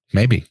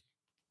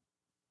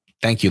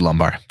 Thank you,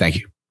 Lumbar. Thank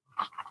you.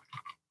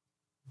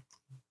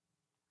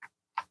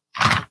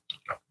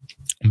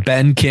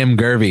 Ben Kim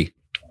Gervey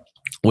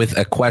with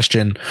a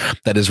question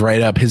that is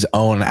right up his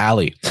own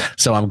alley.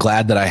 So I'm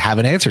glad that I have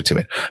an answer to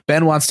it.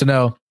 Ben wants to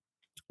know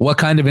what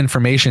kind of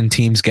information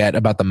teams get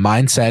about the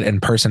mindset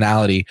and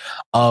personality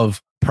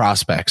of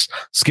prospects.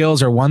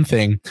 Skills are one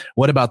thing.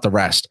 What about the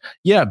rest?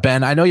 Yeah,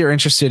 Ben, I know you're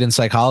interested in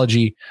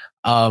psychology.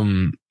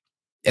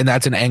 And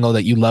that's an angle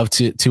that you love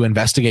to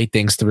investigate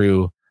things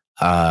through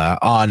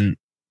from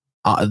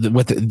an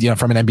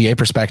NBA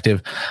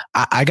perspective.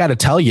 I got to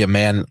tell you,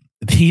 man,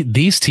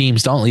 these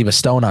teams don't leave a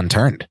stone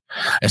unturned,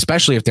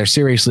 especially if they're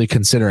seriously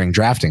considering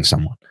drafting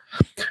someone.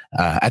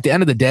 At the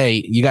end of the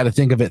day, you got to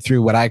think of it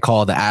through what I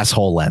call the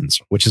asshole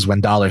lens, which is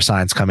when dollar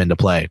signs come into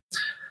play.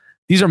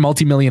 These are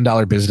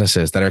multi-million-dollar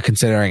businesses that are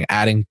considering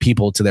adding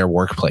people to their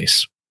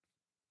workplace.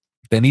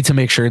 They need to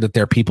make sure that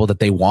they're people that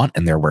they want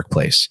in their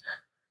workplace.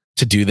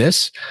 To do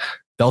this,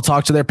 they'll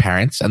talk to their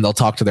parents and they'll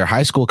talk to their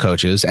high school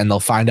coaches and they'll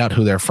find out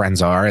who their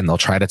friends are and they'll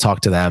try to talk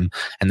to them,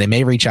 and they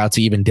may reach out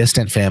to even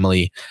distant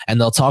family, and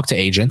they'll talk to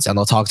agents and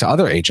they'll talk to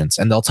other agents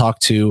and they'll talk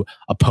to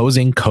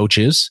opposing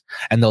coaches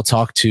and they'll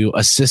talk to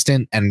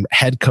assistant and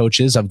head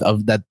coaches of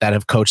that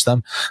have coached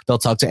them. They'll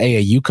talk to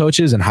AAU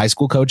coaches and high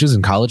school coaches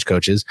and college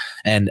coaches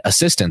and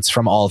assistants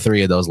from all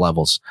three of those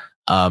levels.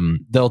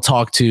 They'll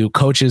talk to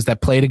coaches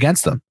that played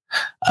against them.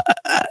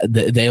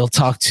 They'll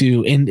talk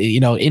to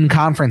in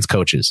conference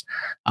coaches.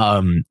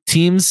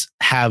 Teams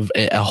have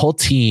a whole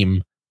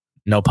team,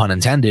 no pun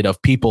intended, of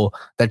people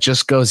that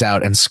just goes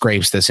out and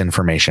scrapes this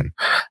information.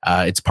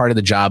 It's part of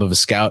the job of a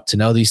scout to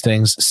know these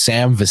things.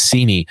 Sam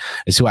Vicini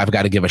is who I've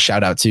got to give a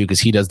shout out to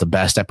because he does the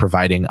best at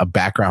providing a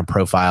background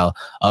profile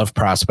of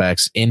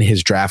prospects in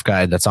his draft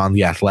guide that's on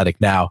The Athletic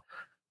now.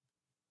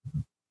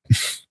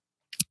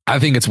 I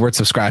think it's worth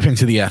subscribing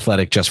to The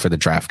Athletic just for the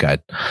draft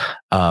guide.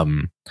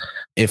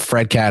 If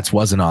Fred Katz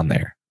wasn't on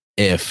there,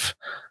 if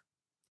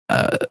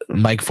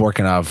Mike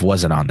Forkinov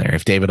wasn't on there,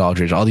 if David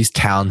Aldridge, all these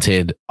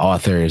talented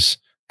authors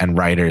and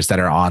writers that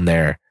are on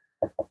there,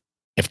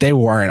 if they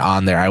weren't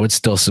on there, I would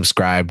still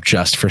subscribe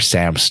just for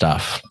Sam's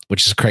stuff,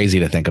 which is crazy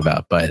to think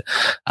about, but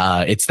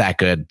it's that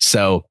good.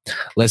 So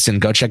listen,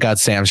 go check out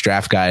Sam's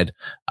draft guide.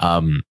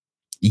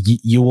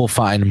 You will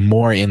find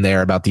more in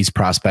there about these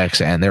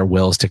prospects and their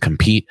wills to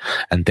compete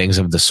and things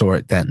of the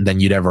sort than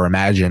you'd ever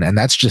imagine. And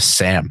that's just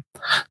Sam.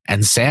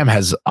 And Sam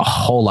has a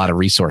whole lot of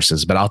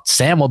resources, but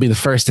Sam will be the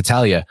first to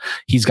tell you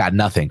he's got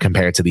nothing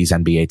compared to these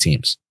NBA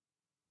teams.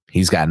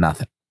 He's got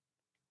nothing.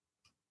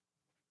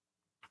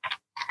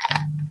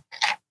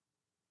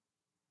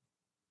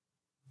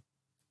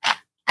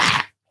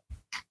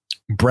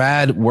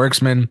 Brad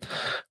Worksman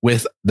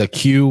with the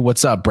Q.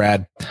 What's up,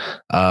 Brad?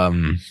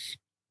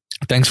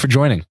 Thanks for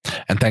joining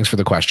and thanks for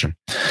the question.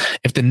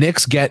 If the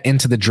Knicks get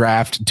into the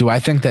draft, do I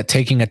think that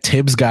taking a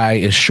Tibbs guy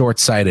is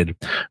short-sighted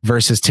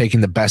versus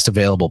taking the best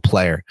available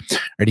player?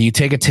 Or do you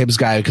take a Tibbs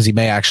guy because he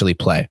may actually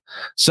play?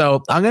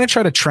 So I'm going to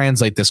try to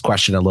translate this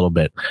question a little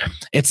bit.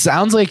 It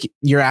sounds like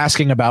you're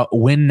asking about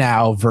win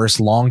now versus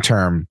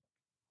long-term,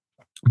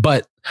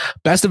 but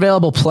best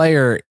available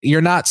player,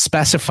 you're not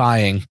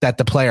specifying that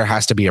the player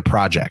has to be a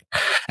project.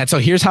 And so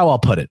here's how I'll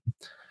put it.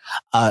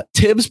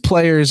 Tibbs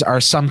players are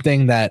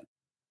something that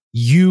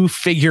you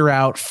figure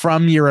out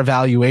from your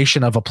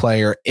evaluation of a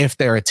player if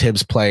they're a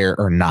Tibbs player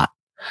or not.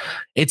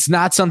 It's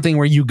not something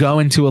where you go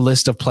into a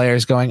list of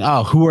players going,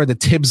 oh, who are the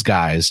Tibbs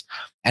guys,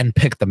 and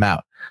pick them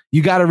out.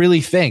 You got to really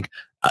think,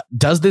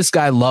 does this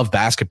guy love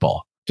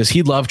basketball? Does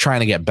he love trying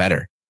to get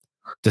better?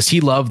 Does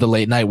he love the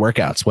late night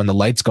workouts when the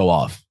lights go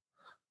off?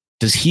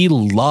 Does he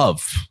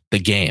love the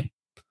game?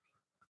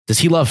 Does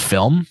he love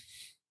film?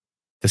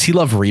 Does he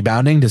love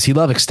rebounding? Does he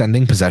love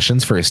extending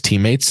possessions for his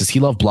teammates? Does he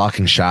love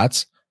blocking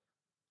shots?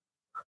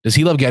 Does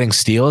he love getting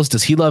steals?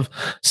 Does he love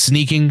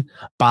sneaking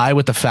by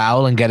with the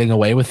foul and getting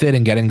away with it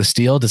and getting the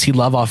steal? Does he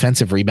love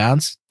offensive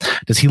rebounds?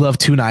 Does he love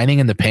 2-9ing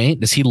in the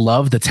paint? Does he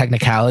love the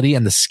technicality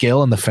and the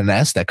skill and the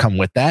finesse that come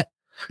with that?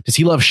 Does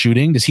he love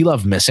shooting? Does he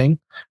love missing?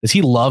 Does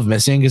he love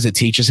missing because it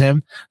teaches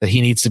him that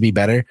he needs to be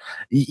better?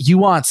 You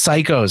want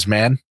psychos,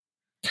 man.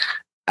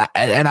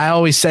 And I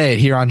always say it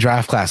here on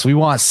Draft Class. We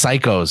want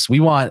psychos. We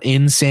want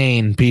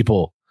insane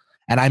people.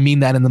 And I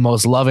mean that in the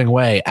most loving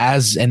way.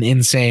 As an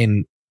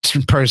insane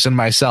person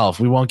myself,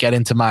 we won't get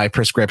into my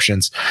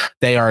prescriptions.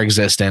 They are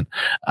existent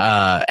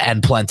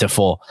and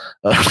plentiful.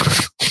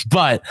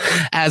 But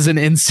as an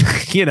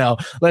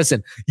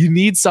listen, you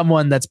need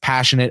someone that's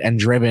passionate and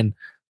driven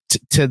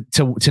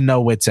to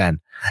no wit's end.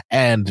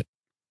 And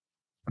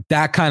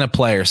that kind of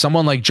player,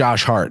 someone like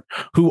Josh Hart,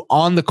 who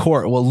on the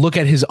court will look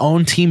at his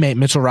own teammate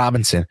Mitchell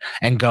Robinson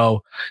and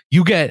go,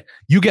 you get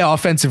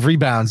offensive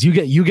rebounds,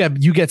 you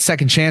get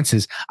second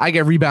chances. I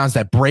get rebounds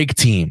that break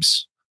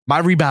teams. My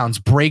rebounds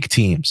break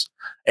teams.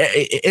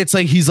 It's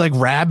like he's like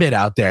Rabbit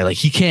out there. Like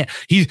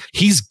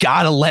he's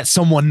got to let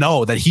someone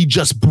know that he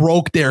just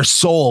broke their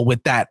soul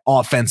with that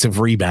offensive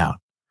rebound,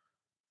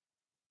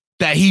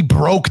 that he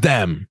broke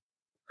them.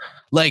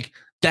 Like,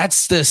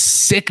 that's the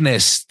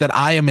sickness that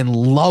I am in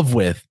love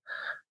with,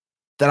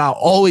 that I'll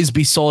always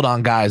be sold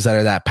on guys that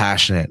are that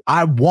passionate.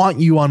 I want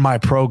you on my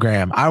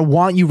program. I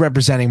want you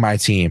representing my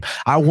team.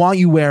 I want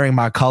you wearing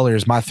my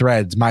colors, my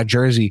threads, my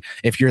jersey,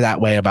 if you're that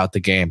way about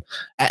the game.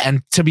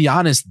 And to be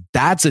honest,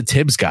 that's a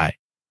Tibbs guy.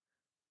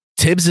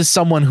 Tibbs is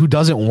someone who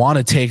doesn't want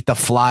to take the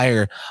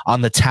flyer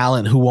on the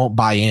talent who won't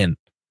buy in.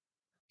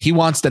 He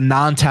wants the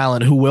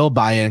non-talent who will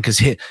buy in, because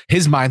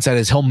his mindset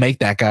is he'll make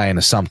that guy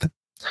into something.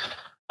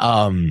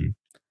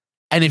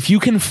 And if you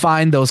can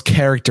find those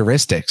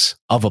characteristics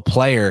of a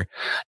player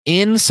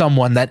in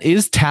someone that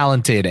is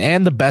talented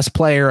and the best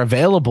player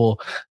available,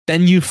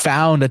 then you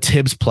found a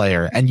Tibbs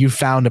player and you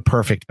found a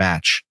perfect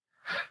match.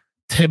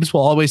 Tibbs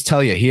will always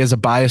tell you he has a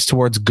bias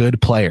towards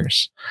good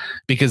players,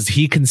 because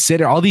he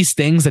consider all these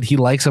things that he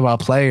likes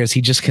about players.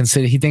 He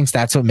thinks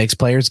that's what makes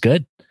players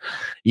good.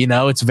 You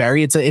know, it's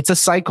a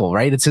cycle,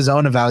 right? It's his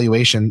own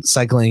evaluation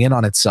cycling in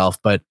on itself.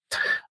 But,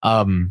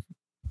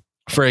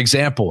 for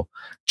example,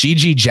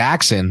 G.G.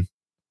 Jackson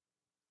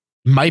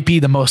might be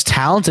the most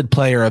talented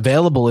player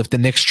available if the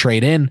Knicks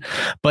trade in,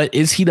 but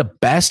is he the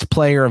best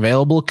player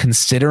available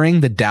considering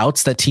the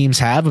doubts that teams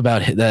have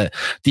about the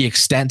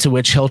extent to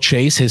which he'll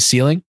chase his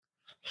ceiling?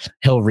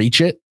 He'll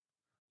reach it.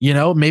 You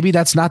know, maybe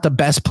that's not the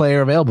best player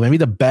available. Maybe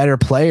the better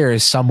player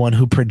is someone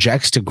who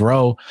projects to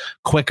grow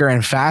quicker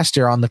and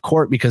faster on the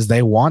court because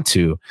they want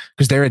to,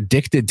 because they're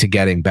addicted to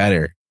getting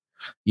better.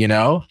 You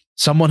know,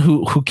 someone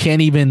who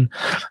can't even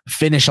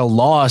finish a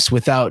loss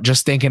without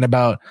just thinking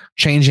about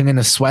changing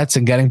into sweats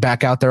and getting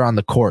back out there on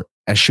the court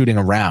and shooting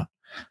around.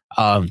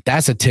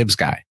 That's a Tibbs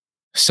guy.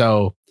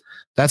 So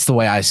that's the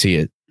way I see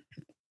it.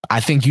 I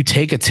think you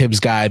take a Tibbs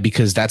guy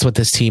because that's what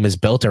this team is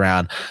built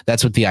around.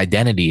 That's what the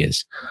identity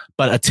is.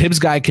 But a Tibbs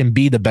guy can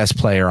be the best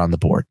player on the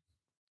board.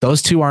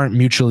 Those two aren't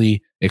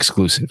mutually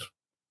exclusive.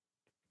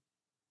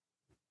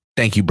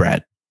 Thank you,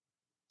 Brad.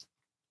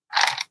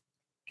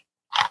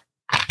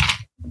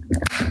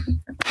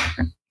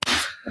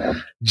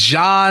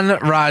 John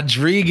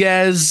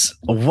Rodriguez,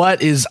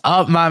 what is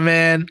up, my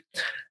man?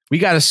 We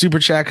got a super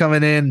chat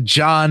coming in.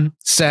 John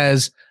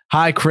says,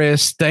 "Hi,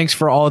 Chris. Thanks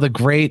for all the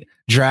great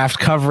draft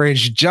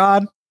coverage."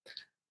 John,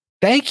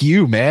 thank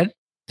you, man.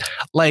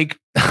 Like,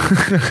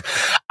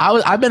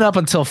 I've been up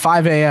until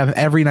 5 a.m.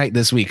 every night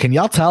this week. Can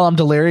y'all tell I'm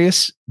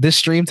delirious this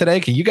stream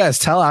today? Can you guys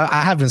tell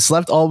I haven't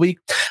slept all week?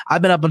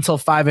 I've been up until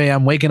 5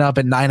 a.m., waking up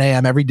at 9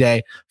 a.m. every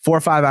day, 4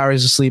 or 5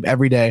 hours of sleep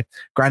every day,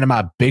 grinding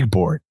my big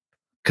board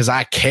because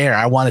I care.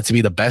 I want it to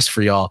be the best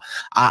for y'all.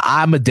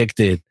 I'm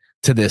addicted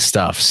to this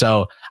stuff.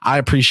 So I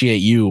appreciate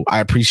you. I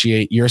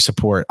appreciate your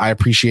support. I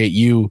appreciate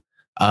you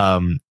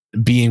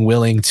being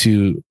willing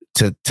to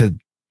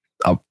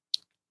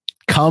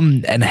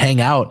come and hang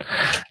out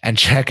and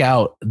check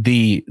out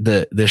the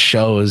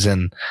shows.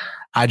 And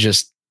I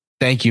just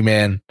thank you,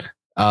 man.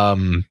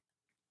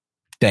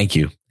 Thank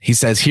you. He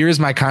says, "Here's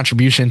my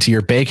contribution to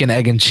your bacon,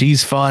 egg, and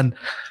cheese fund."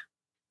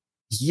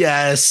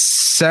 Yes,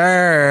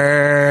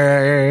 sir.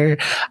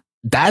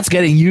 That's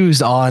getting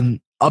used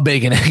on a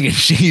bacon, egg, and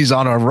cheese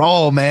on a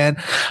roll,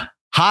 man.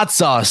 Hot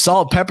sauce,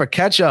 salt, pepper,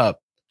 ketchup.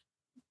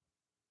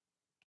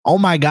 Oh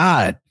my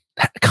God.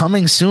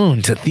 Coming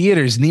soon to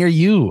theaters near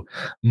you.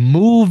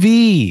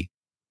 Movie.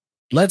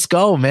 Let's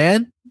go,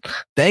 man.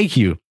 Thank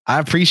you. I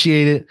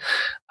appreciate it.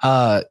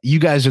 You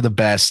guys are the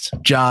best.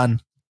 John,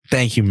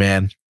 thank you,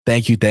 man.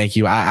 Thank you. Thank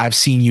you. I've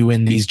seen you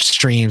in these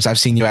streams. I've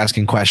seen you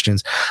asking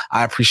questions.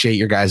 I appreciate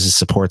your guys'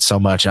 support so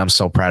much. I'm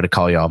so proud to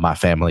call y'all my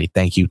family.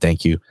 Thank you.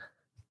 Thank you.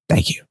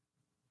 Thank you.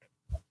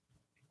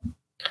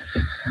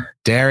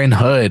 Darren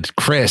Hood.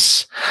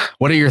 Chris,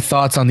 what are your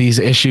thoughts on these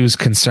issues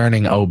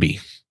concerning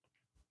Obi?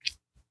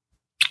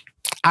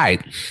 All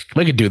right,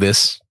 we could do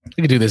this.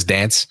 We could do this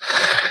dance.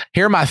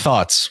 Here are my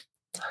thoughts.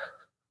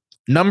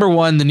 Number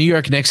one, the New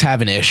York Knicks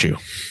have an issue.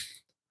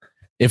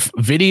 If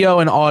video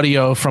and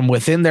audio from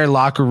within their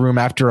locker room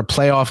after a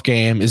playoff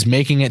game is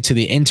making it to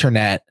the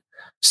internet,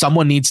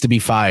 someone needs to be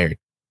fired.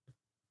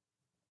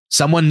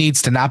 Someone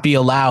needs to not be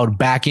allowed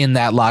back in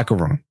that locker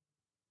room.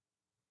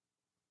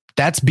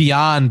 That's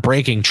beyond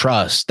breaking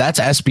trust. That's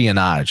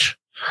espionage.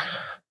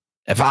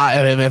 If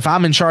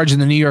I'm in charge of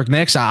the New York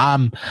Knicks,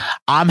 I'm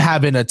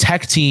having a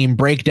tech team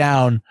break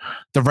down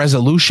the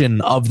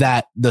resolution of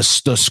the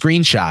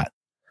screenshot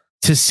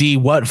to see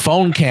what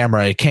phone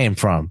camera it came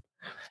from.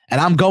 And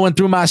I'm going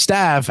through my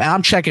staff and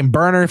I'm checking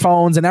burner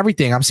phones and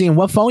everything. I'm seeing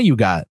what phone you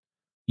got.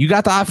 You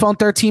got the iPhone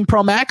 13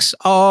 Pro Max?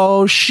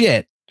 Oh,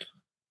 shit.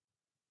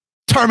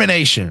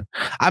 Termination.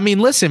 I mean,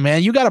 listen,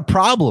 man, you got a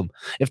problem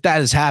if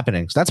that is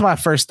happening. So that's my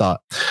first thought.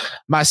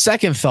 My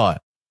second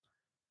thought,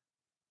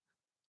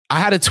 I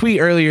had a tweet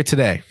earlier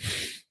today,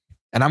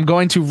 and I'm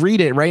going to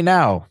read it right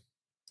now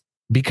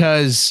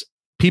because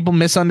people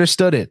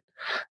misunderstood it.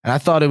 And I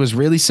thought it was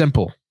really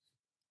simple.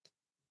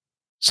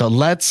 So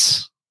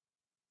let's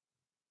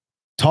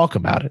talk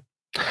about it.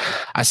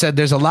 I said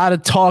there's a lot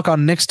of talk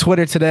on Knicks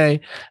Twitter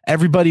today.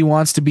 Everybody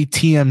wants to be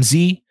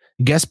TMZ.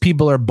 Guess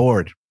people are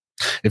bored.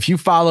 If you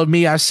followed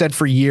me, I've said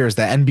for years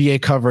that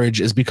NBA coverage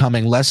is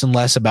becoming less and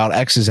less about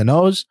X's and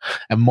O's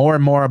and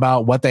more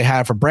about what they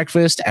have for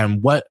breakfast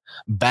and what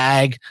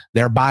bag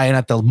they're buying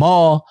at the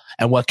mall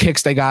and what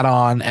kicks they got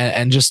on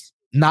and just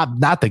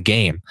not the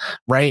game,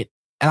 right?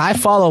 And I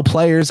follow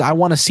players. I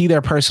want to see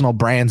their personal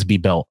brands be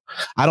built.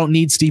 I don't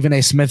need Stephen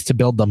A. Smith to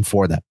build them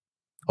for them.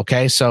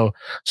 Okay, so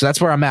that's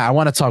where I'm at. I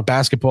want to talk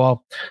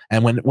basketball.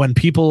 And when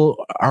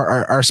people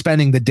are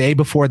spending the day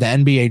before the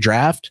NBA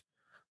draft,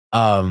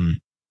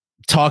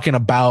 talking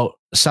about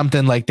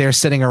something like they're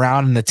sitting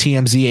around in the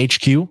TMZ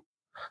HQ,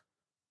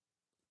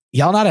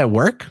 y'all not at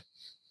work?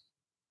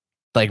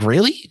 Like,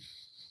 really?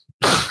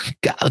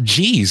 God,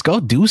 geez, go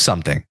do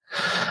something.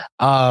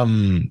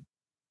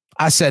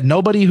 I said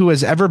nobody who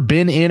has ever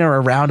been in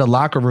or around a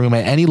locker room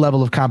at any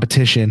level of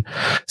competition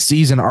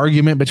sees an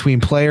argument between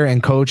player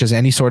and coach as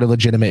any sort of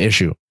legitimate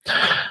issue.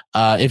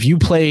 If you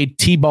played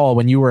T-ball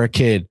when you were a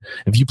kid,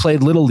 if you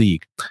played Little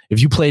League,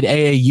 if you played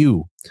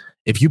AAU,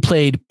 if you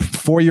played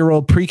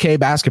 4-year-old pre-K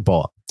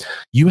basketball,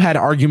 you had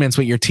arguments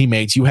with your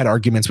teammates. You had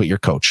arguments with your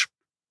coach.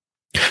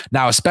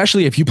 Now,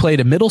 especially if you played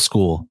in middle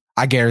school,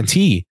 I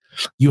guarantee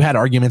you had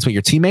arguments with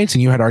your teammates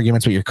and you had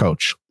arguments with your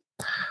coach.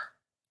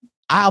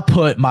 I'll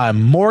put my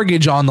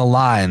mortgage on the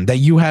line that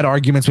you had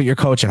arguments with your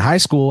coach in high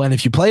school. And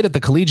if you played at the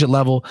collegiate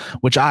level,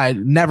 which I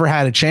never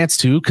had a chance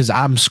to because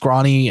I'm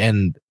scrawny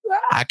and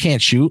I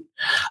can't shoot,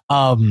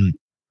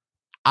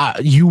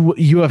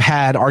 you have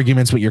had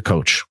arguments with your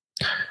coach.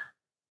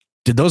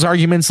 Did those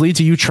arguments lead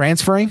to you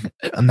transferring?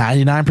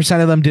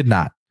 99% of them did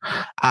not.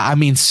 I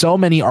mean, so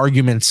many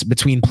arguments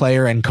between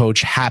player and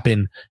coach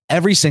happen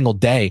every single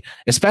day,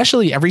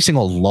 especially every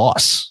single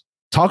loss.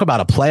 Talk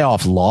about a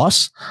playoff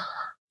loss.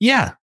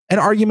 Yeah, an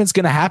argument's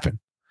going to happen.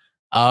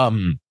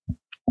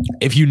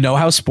 If you know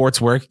how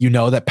sports work, you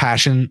know that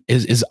passion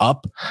is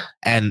up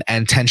and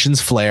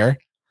tensions flare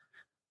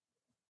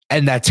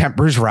and that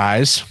tempers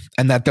rise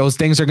and that those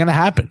things are going to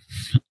happen.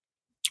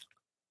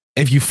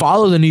 If you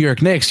follow the New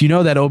York Knicks, you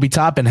know that Obi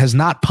Toppin has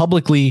not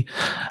publicly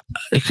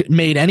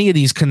made any of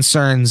these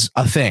concerns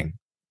a thing.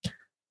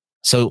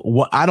 So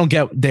what I don't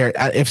get there,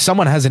 if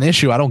someone has an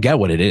issue, I don't get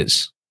what it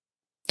is.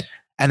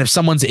 And if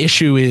someone's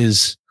issue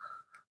is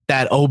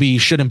that Obi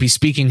shouldn't be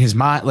speaking his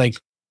mind, like,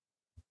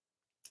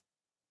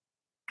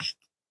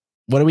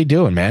 what are we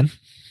doing, man?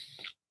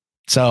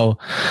 So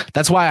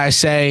that's why I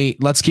say,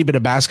 let's keep it a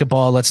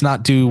basketball. Let's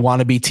not do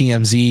wannabe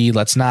TMZ.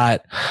 Let's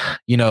not,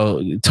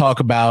 talk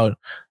about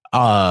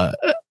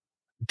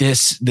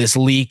this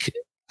leak,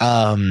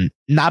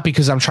 not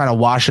because I'm trying to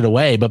wash it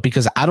away, but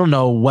because I don't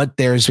know what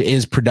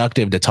is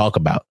productive to talk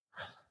about.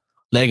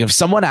 Like if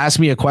someone asks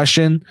me a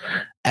question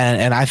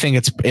and I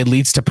think it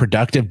leads to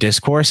productive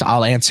discourse,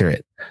 I'll answer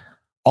it.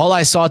 All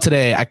I saw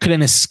today, I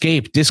couldn't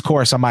escape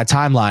discourse on my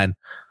timeline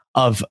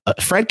of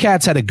Fred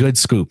Katz had a good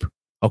scoop.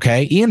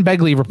 Okay. Ian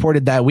Begley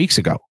reported that weeks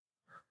ago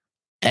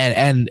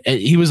and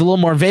he was a little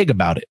more vague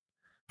about it.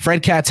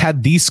 Fred Katz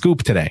had the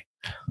scoop today.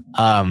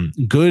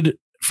 Good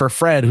for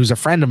Fred, who's a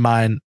friend of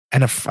mine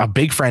and a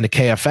big friend of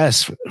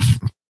KFS,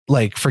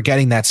 like for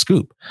getting that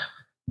scoop.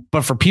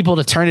 But for people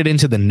to turn it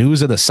into the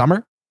news of the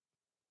summer,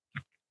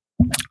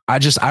 I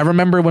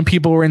remember when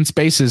people were in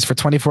spaces for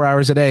 24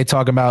 hours a day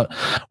talking about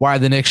why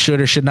the Knicks should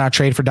or should not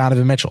trade for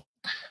Donovan Mitchell.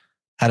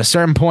 At a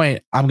certain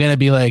point, I'm going to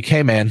be like,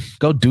 hey man,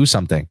 go do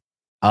something.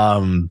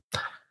 If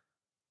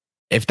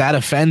that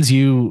offends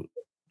you,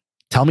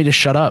 tell me to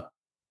shut up.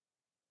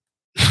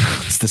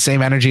 It's the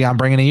same energy I'm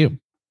bringing to you.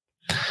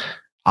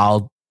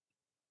 I'll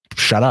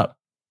shut up.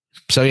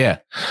 So yeah,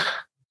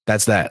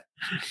 that's that.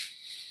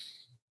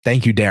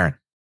 Thank you, Darren.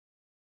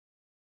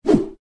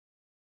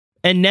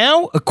 And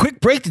now, a quick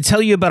break to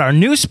tell you about our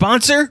new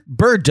sponsor,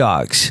 Bird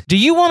Dogs. Do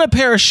you want a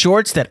pair of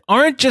shorts that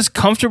aren't just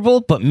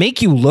comfortable but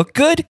make you look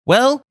good?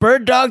 Well,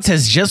 Bird Dogs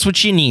has just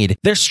what you need.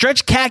 Their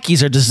stretch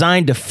khakis are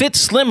designed to fit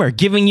slimmer,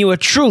 giving you a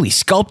truly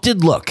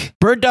sculpted look.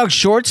 Bird Dog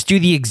shorts do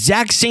the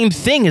exact same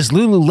thing as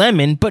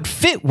Lululemon, but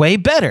fit way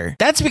better.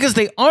 That's because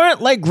they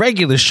aren't like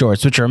regular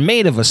shorts, which are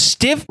made of a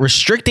stiff,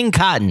 restricting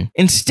cotton.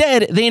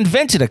 Instead, they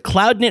invented a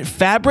cloud knit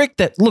fabric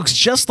that looks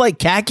just like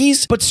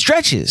khakis, but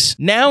stretches.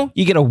 Now,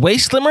 you get a way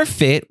slimmer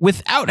fit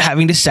without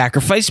having to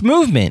sacrifice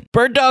movement.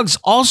 Bird Dogs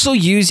also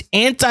use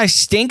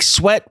anti-stink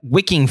sweat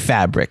wicking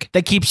fabric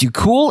that keeps you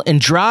cool and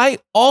dry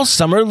all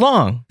summer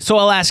long. So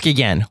I'll ask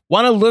again,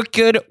 want to look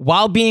good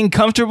while being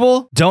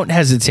comfortable? Don't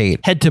hesitate.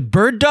 Head to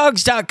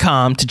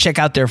birddogs.com to check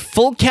out their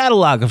full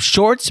catalog of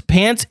shorts,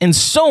 pants, and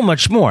so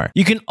much more.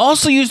 You can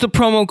also use the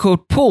promo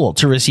code POOL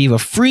to receive a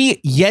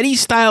free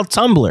Yeti-style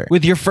tumbler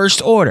with your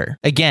first order.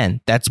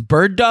 Again, that's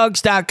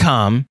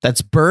birddogs.com.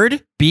 That's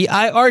bird,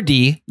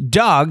 B-I-R-D,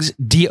 dogs,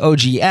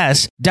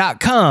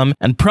 D-O-G-S.com,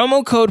 and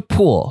promo code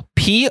POOL,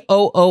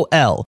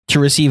 P-O-O-L, to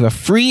receive a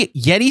free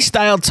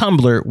Yeti-style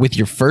tumbler with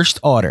your first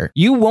order.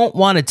 You won't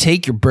want to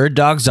take your Bird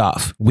Dogs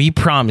off. We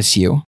promise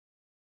you.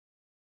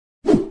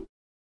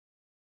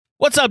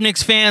 What's up,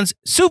 Knicks fans?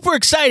 Super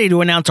excited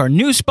to announce our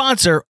new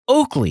sponsor,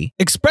 Oakley.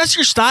 Express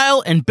your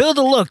style and build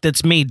a look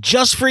that's made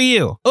just for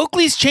you.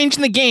 Oakley's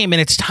changing the game,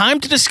 and it's time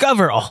to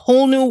discover a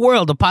whole new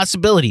world of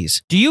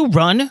possibilities. Do you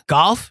run,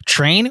 golf,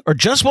 train, or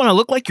just want to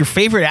look like your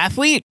favorite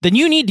athlete? Then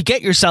you need to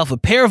get yourself a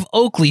pair of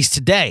Oakleys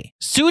today.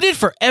 Suited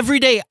for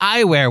everyday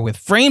eyewear with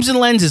frames and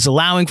lenses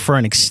allowing for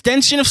an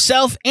extension of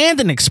self and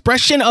an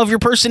expression of your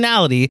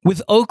personality,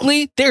 with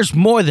Oakley, there's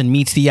more than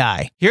meets the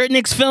eye. Here at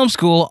Knicks Film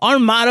School, our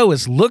motto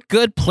is look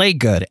good, play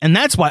good, and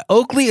that's why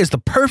Oakley is the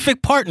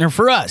perfect partner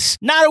for us.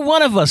 Not a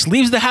one of us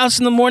leaves the house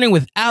in the morning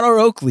without our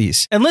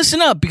Oakleys. And listen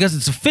up, because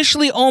it's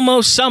officially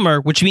almost summer,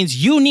 which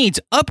means you need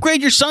to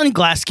upgrade your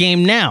sunglass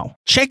game now.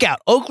 Check out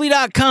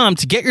Oakley.com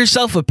to get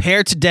yourself a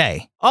pair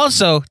today.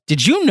 Also,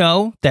 did you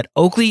know that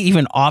Oakley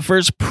even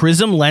offers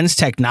prism lens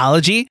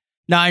technology?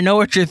 Now I know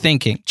what you're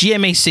thinking.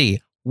 GMAC,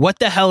 what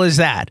the hell is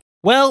that?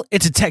 Well,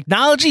 it's a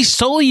technology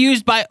solely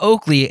used by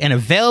Oakley and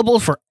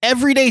available for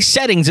everyday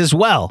settings as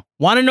well.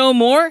 Want to know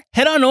more?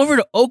 Head on over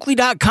to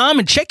Oakley.com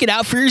and check it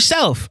out for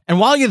yourself. And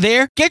while you're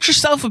there, get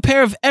yourself a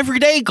pair of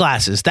everyday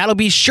glasses. That'll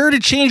be sure to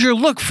change your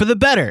look for the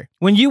better.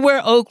 When you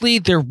wear Oakley,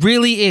 there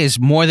really is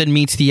more than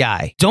meets the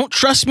eye. Don't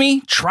trust me?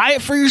 Try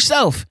it for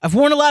yourself. I've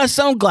worn a lot of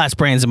sunglass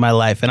brands in my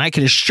life, and I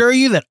can assure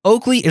you that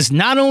Oakley is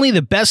not only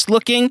the best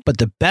looking, but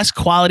the best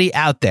quality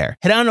out there.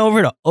 Head on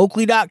over to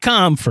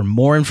Oakley.com for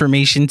more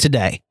information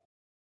today.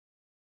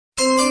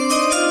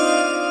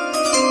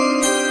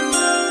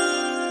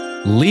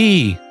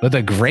 Lee with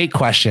a great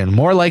question.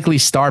 More likely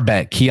star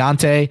bet,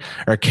 Keontae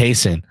or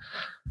Kaysen?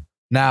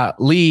 Now,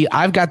 Lee,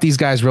 I've got these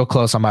guys real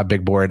close on my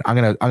big board. I'm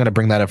gonna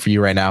bring that up for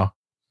you right now.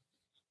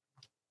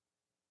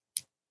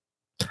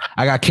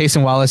 I got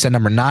Kaysen Wallace at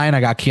number 9. I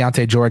got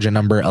Keontae George at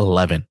number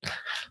 11.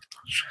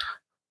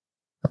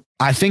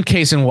 I think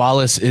Kaysen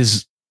Wallace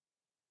is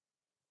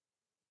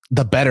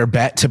the better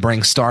bet to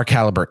bring star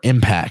caliber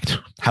impact.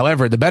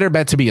 However, the better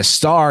bet to be a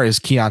star is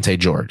Keontae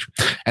George.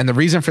 And the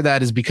reason for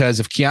that is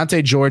because if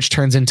Keontae George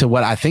turns into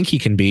what I think he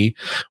can be,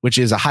 which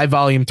is a high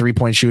volume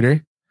 3-point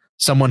shooter,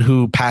 someone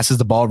who passes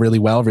the ball really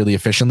well, really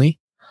efficiently,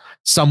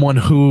 someone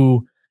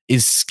who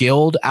is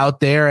skilled out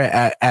there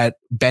at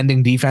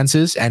bending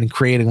defenses and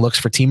creating looks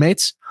for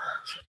teammates,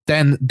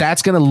 then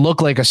that's going to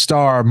look like a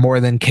star more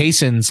than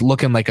Kaysen's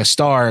looking like a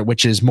star,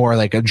 which is more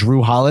like a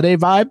Drew Holiday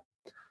vibe.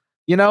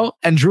 You know,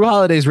 and Drew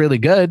Holiday is really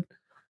good,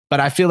 but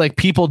I feel like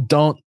people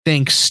don't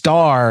think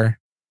star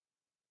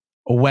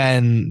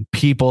when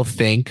people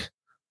think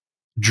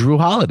Drew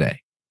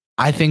Holiday.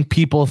 I think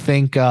people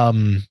think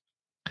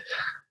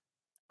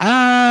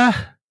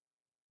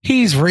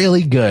he's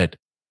really good,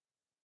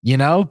 you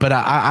know, but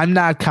I'm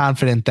not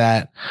confident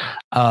that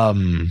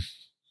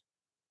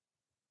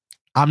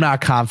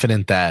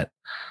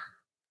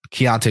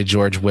Keontae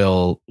George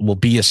will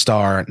be a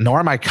star, nor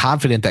am I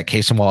confident that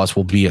Kaysen Wallace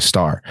will be a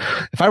star.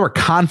 If I were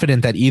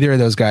confident that either of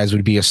those guys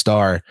would be a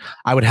star,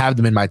 I would have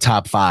them in my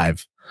top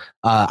 5.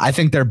 I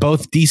think they're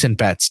both decent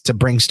bets to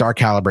bring star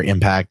caliber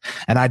impact,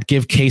 and I'd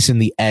give Kaysen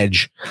the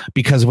edge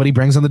because of what he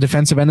brings on the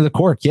defensive end of the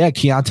court. Yeah,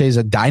 Keontae's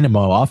a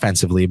dynamo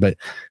offensively, but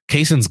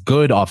Kaysen's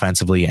good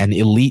offensively and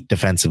elite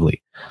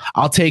defensively.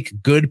 I'll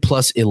take good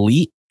plus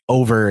elite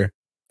over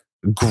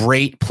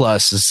great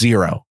plus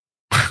 0.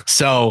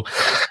 So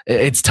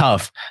it's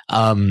tough.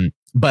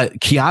 But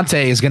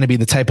Keontae is going to be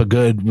the type of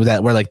good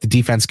where like the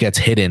defense gets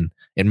hidden,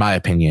 in my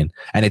opinion,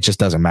 and it just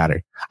doesn't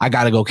matter. I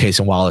got to go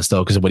Kaysen Wallace,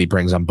 though, because of what he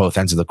brings on both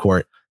ends of the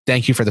court.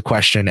 Thank you for the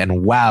question.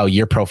 And wow,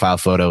 your profile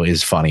photo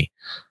is funny.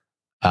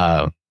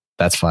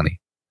 That's funny.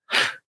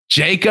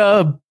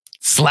 Jacob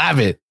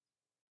Slavitt,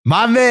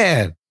 my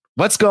man,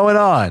 what's going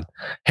on?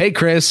 Hey,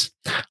 Chris,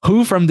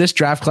 who from this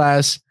draft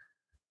class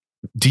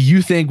do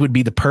you think would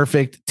be the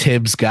perfect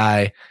Tibbs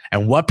guy?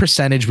 And what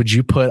percentage would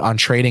you put on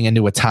trading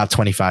into a top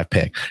 25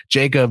 pick?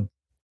 Jacob,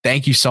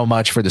 Thank you so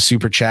much for the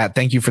super chat.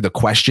 Thank you for the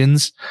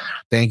questions.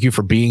 Thank you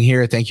for being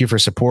here. Thank you for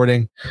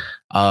supporting.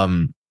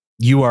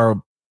 You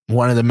are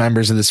one of the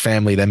members of this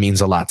family that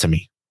means a lot to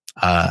me.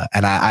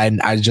 And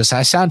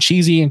I sound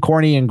cheesy and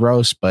corny and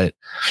gross, but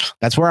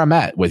that's where I'm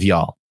at with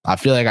y'all. I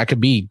feel like I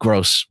could be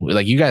gross.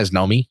 Like, you guys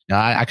know me.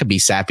 I could be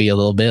sappy a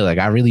little bit. Like,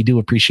 I really do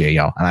appreciate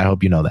y'all. And I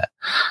hope you know that.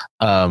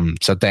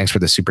 So thanks for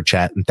the super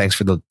chat, and thanks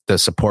for the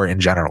support in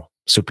general,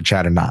 super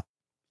chat or not.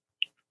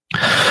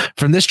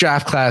 From this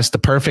draft class, the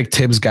perfect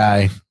Tibbs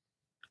guy.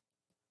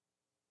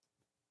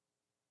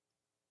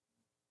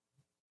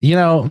 You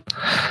know,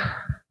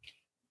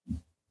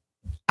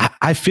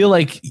 I feel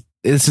like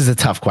this is a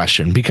tough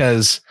question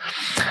because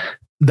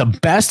the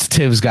best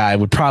Tibbs guy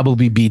would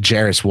probably be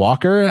Jarris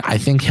Walker. I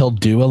think he'll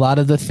do a lot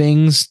of the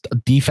things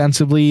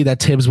defensively that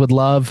Tibbs would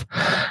love.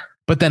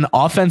 But then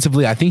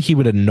offensively, I think he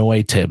would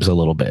annoy Tibbs a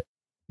little bit.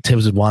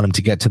 Tibbs would want him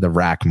to get to the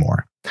rack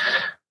more.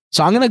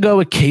 So I'm going to go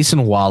with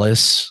Cason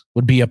Wallace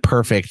would be a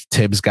perfect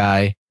Tibbs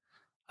guy.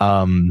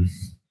 And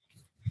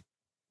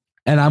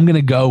I'm going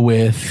to go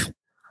with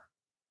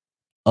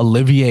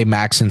Olivier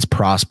Maxence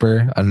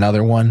Prosper,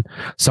 another one,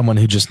 someone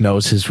who just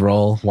knows his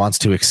role, wants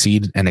to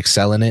exceed and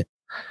excel in it.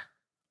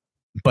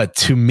 But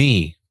to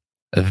me,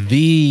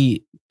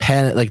 the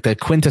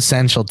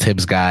quintessential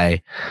Tibbs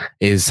guy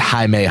is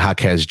Jaime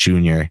Jaquez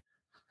Jr.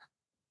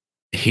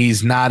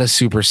 He's not a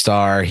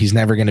superstar. He's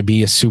never going to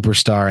be a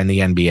superstar in the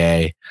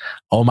NBA.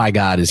 Oh my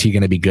God, is he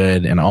going to be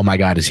good? And oh my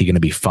God, is he going to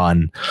be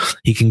fun?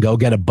 He can go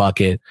get a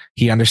bucket.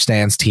 He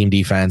understands team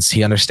defense.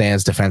 He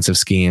understands defensive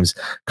schemes.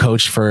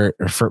 Coached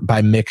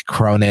by Mick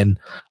Cronin.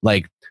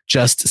 Like,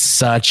 just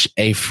such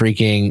a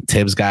freaking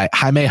Tibbs guy.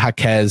 Jaime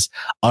Jaquez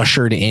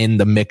ushered in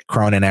the Mick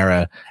Cronin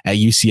era at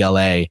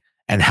UCLA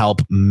and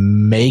helped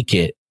make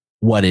it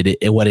what it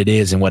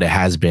is and what it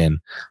has been.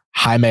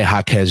 Jaime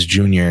Jaquez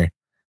Jr.,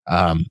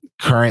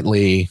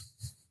 currently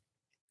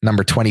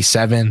number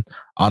 27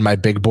 on my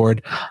big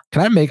board.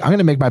 I'm going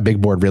to make my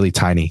big board really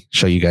tiny,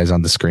 show you guys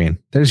on the screen.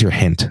 There's your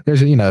hint.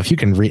 There's, if you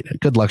can read,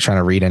 good luck trying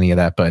to read any of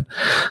that, but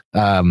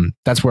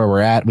that's where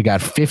we're at. We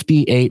got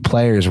 58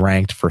 players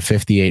ranked for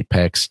 58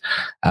 picks.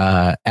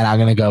 And I'm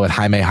going to go with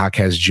Jaime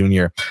Jaquez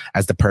Jr.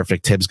 as the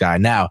perfect Tibbs guy.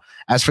 Now,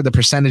 as for the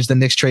percentage the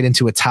Knicks trade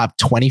into a top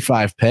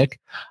 25 pick,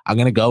 I'm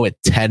going to go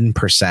with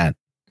 10%.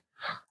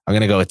 I'm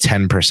going to go with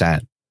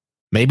 10%,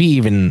 maybe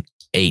even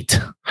 8.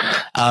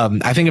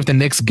 I think if the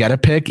Knicks get a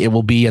pick, it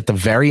will be at the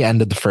very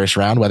end of the first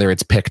round, whether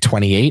it's pick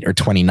 28 or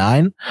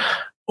 29,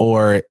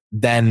 or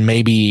then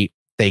maybe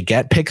they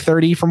get pick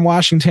 30 from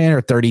Washington or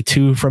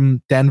 32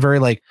 from Denver.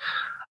 Like,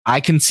 I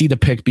can see the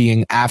pick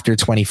being after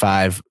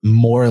 25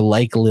 more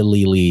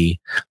likely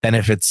than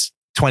if it's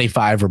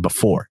 25 or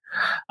before.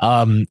 So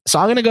I'm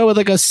going to go with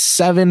like a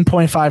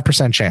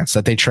 7.5% chance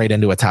that they trade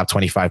into a top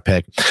 25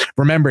 pick.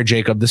 Remember,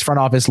 Jacob, this front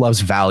office loves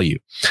value,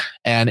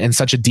 and in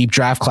such a deep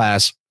draft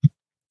class,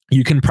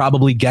 you can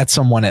probably get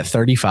someone at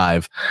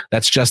 35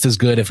 that's just as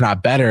good, if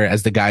not better,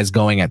 as the guys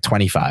going at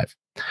 25.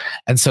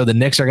 And so the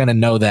Knicks are going to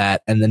know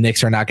that, and the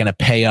Knicks are not going to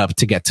pay up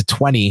to get to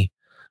 20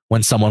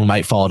 when someone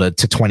might fall to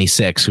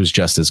 26 who's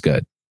just as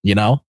good,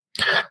 So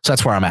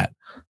that's where I'm at.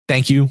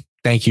 Thank you.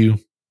 Thank you.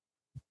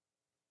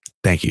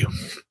 Thank you.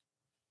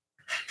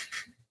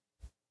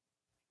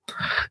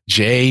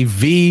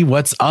 JV,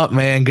 what's up,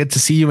 man? Good to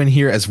see you in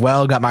here as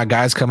well. Got my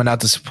guys coming out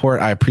to support.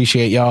 I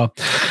appreciate y'all.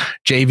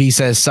 JV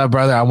says, "Sub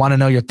brother, I want to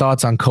know your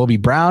thoughts on Kobe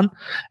Brown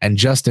and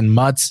Justin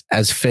Mutz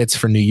as fits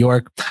for New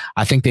York.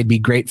 I think they'd be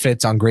great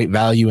fits on great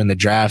value in the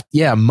draft."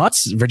 Yeah,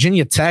 Mutz,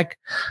 Virginia Tech,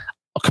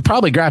 could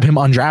probably grab him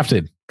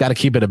undrafted. Got to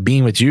keep it a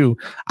bean with you.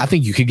 I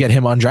think you could get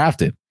him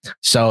undrafted.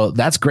 So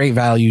that's great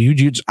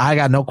value. I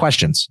got no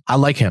questions. I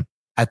like him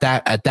at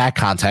that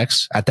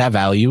context, at that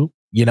value.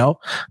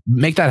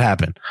 Make that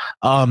happen.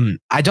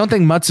 I don't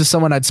think Mutz is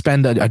someone I'd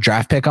spend a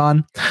draft pick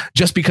on,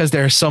 just because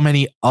there are so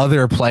many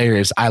other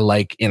players I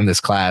like in this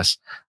class.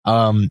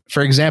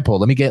 For example,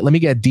 let me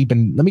get deep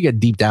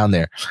down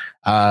there.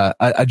 A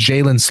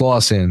Jalen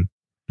Slauson,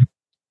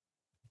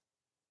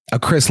 a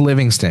Chris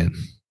Livingston,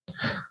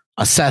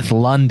 a Seth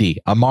Lundy,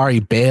 Amari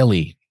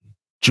Bailey,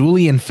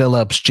 Julian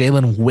Phillips,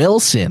 Jalen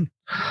Wilson.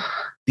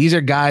 These are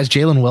guys.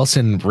 Jalen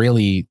Wilson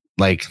really,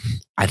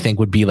 I think,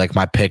 would be like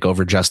my pick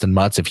over Justin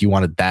Mutz if you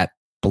wanted that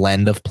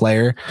blend of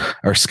player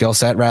or skill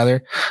set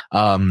rather.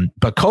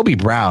 But Kobe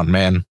Brown,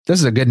 man, this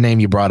is a good name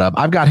you brought up.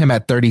 I've got him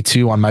at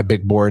 32 on my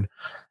big board,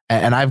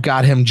 and I've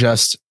got him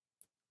just,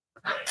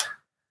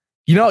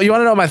 you want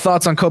to know my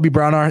thoughts on Kobe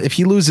Brown are? If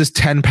he loses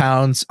 10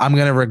 pounds, I'm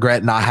going to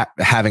regret not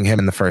having him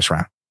in the first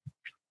round.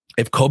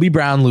 If Kobe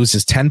Brown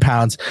loses 10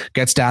 pounds,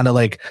 gets down to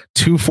like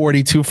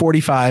 240,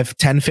 245,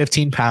 10,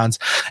 15 pounds,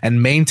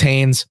 and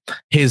maintains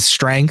his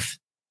strength,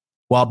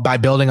 well, by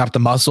building up the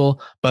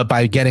muscle, but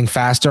by getting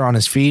faster on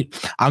his feet,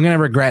 I'm going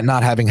to regret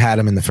not having had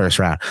him in the first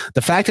round.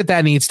 The fact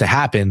that needs to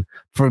happen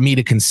for me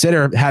to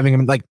consider having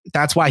him,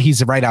 that's why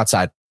he's right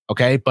outside.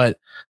 Okay. But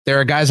there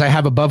are guys I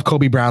have above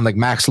Kobe Brown, like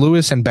Max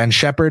Lewis and Ben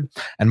Shepherd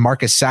and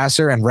Marcus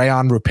Sasser and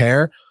Rayon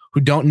Rupert, who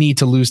don't need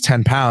to lose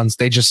 10 pounds.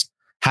 They just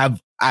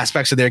have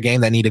aspects of their game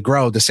that need to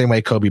grow the same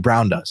way Kobe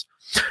Brown does.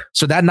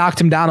 So that knocked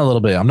him down a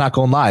little bit. I'm not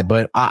going to lie,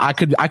 but I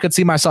could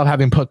see myself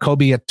having put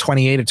Kobe at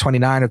 28 or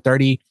 29 or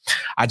 30.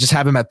 I just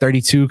have him at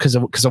 32 because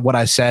of what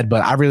I said,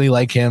 but I really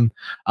like him.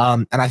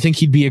 And I think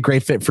he'd be a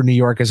great fit for New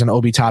York as an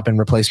Obi Toppin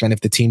replacement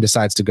if the team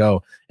decides to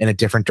go in a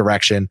different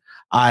direction.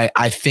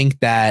 I think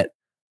that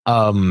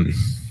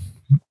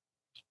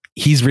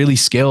he's really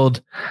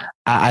skilled.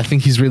 I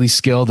think he's really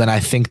skilled, and I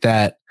think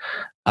that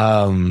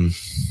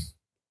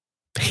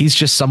he's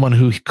just someone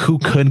who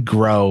could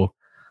grow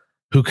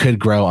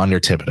under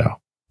Thibodeau.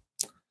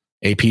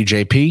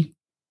 APJP,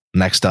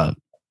 next up.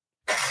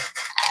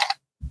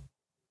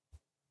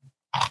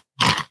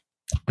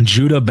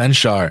 Judah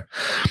Benchar.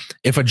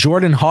 If a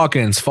Jordan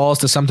Hawkins falls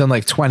to something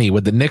like 20,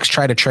 would the Knicks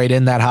try to trade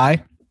in that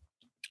high?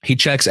 He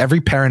checks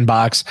every parent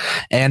box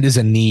and is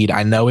in need.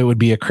 I know it would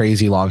be a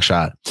crazy long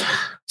shot.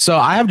 So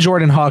I have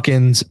Jordan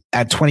Hawkins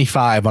at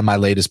 25 on my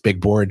latest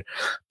big board,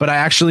 but I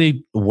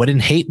actually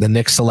wouldn't hate the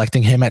Knicks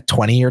selecting him at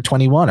 20 or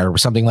 21 or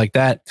something like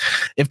that.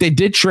 If they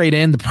did trade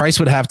in, the price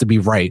would have to be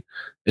right,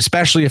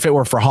 especially if it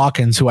were for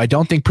Hawkins, who I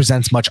don't think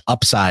presents much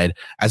upside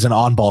as an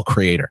on-ball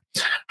creator.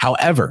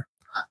 However,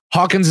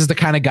 Hawkins is the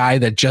kind of guy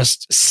that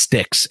just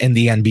sticks in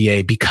the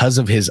NBA because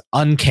of his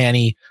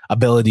uncanny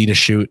ability to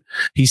shoot.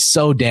 He's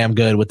so damn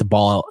good with the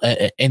ball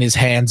in his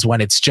hands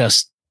when it's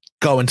just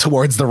going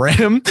towards the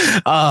rim.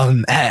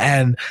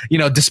 And, you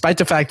know, despite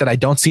the fact that I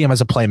don't see him as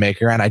a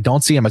playmaker and I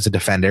don't see him as a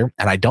defender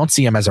and I don't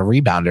see him as a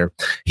rebounder,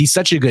 he's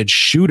such a good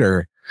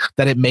shooter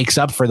that it makes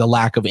up for the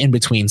lack of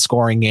in-between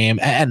scoring game.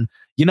 And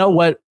you know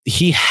what?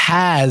 He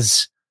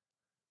has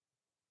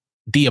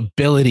the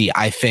ability,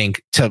 I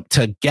think,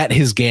 to get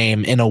his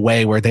game in a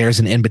way where there's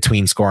an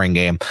in-between scoring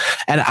game.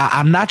 And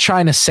I'm not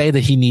trying to say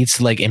that he needs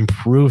to like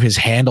improve his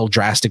handle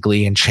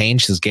drastically and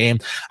change his game.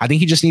 I think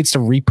he just needs to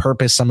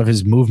repurpose some of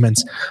his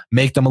movements,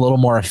 make them a little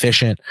more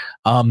efficient,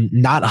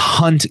 not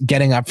hunt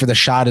getting up for the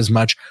shot as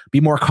much,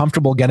 be more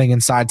comfortable getting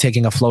inside,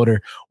 taking a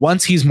floater.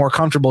 Once he's more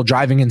comfortable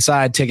driving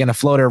inside, taking a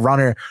floater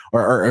runner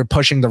or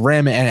pushing the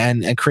rim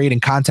and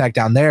creating contact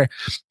down there,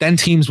 then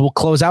teams will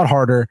close out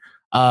harder.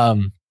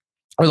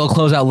 Or they'll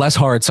close out less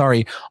hard,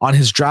 on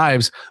his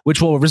drives,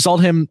 which will result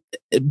him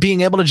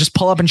being able to just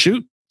pull up and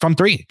shoot from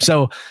three.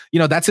 So, you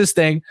know, that's his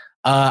thing.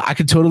 I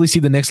could totally see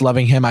the Knicks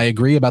loving him. I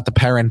agree about the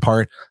Perrin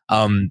part.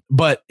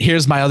 But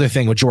here's my other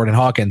thing with Jordan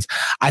Hawkins.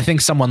 I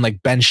think someone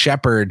like Ben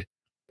Shepherd,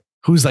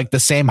 who's like the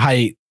same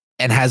height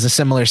and has a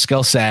similar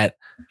skill set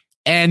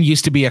and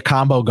used to be a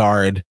combo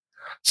guard.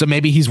 So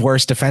maybe he's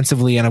worse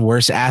defensively and a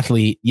worse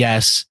athlete.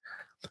 Yes,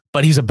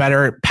 but he's a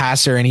better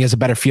passer and he has a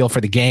better feel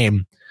for the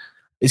game.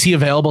 Is he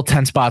available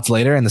 10 spots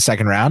later in the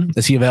second round?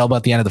 Is he available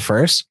at the end of the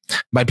first?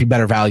 Might be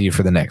better value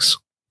for the Knicks.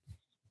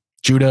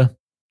 Judah,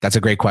 that's a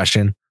great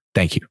question.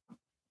 Thank you.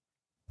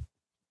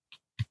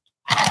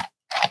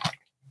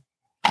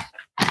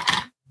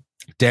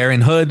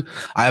 Darren Hood,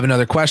 I have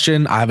another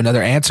question. I have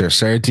another answer,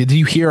 sir. Did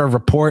you hear a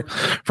report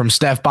from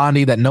Steph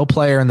Bondy that no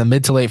player in the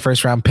mid to late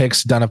first round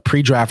picks done a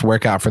pre-draft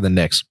workout for the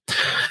Knicks?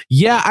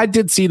 Yeah, I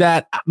did see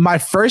that. My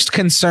first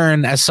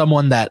concern as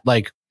someone that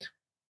like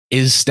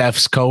is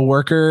Steph's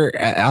co-worker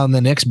on the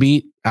Knicks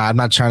beat. I'm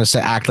not trying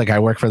to act like I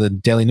work for the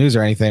Daily News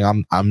or anything.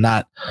 I'm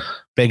not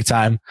big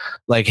time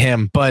like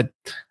him, but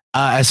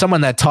as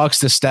someone that talks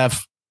to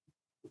Steph,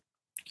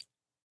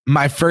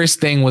 my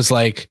first thing was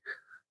like,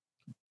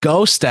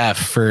 go Steph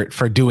for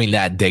doing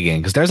that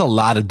digging, because there's a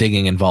lot of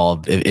digging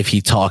involved if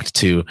he talked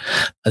to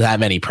that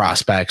many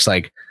prospects.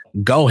 Like,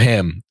 go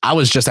him. I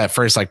was just at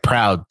first like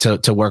proud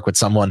to work with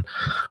someone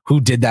who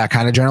did that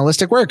kind of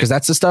journalistic work, because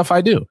that's the stuff I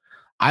do.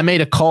 I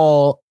made a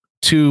call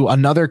to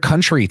another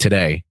country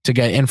today to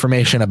get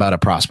information about a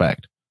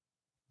prospect.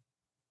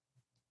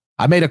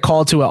 I made a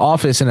call to an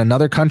office in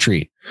another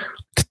country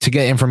to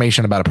get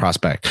information about a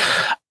prospect.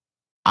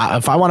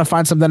 If I want to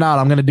find something out,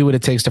 I'm going to do what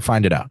it takes to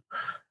find it out.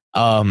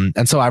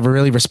 And so I've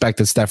really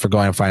respected Steph for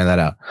going and finding that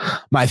out.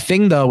 My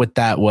thing though with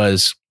that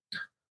was,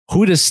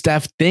 who does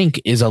Steph think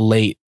is a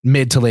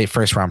mid to late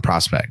first round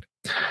prospect?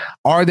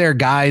 Are there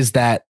guys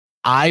that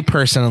I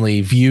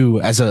personally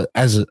view as a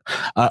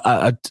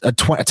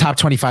top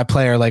 25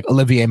 player like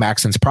Olivier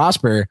Maxence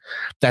Prosper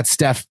that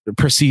Steph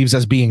perceives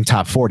as being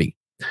top 40?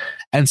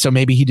 And so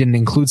maybe he didn't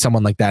include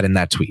someone like that in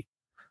that tweet.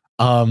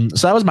 So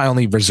that was my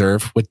only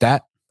reserve with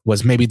that,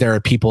 was maybe there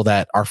are people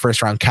that are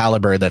first round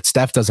caliber that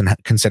Steph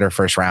doesn't consider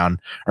first round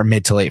or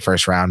mid to late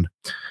first round.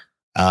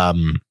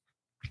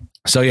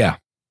 So yeah,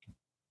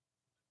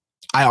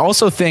 I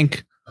also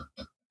think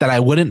that I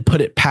wouldn't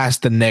put it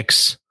past the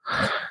Knicks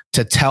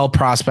to tell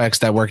prospects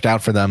that worked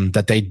out for them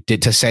that they did,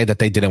 to say that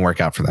they didn't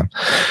work out for them,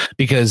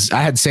 because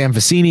I had Sam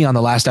Vecini on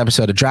the last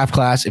episode of Draft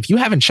Class. If you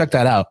haven't checked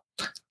that out,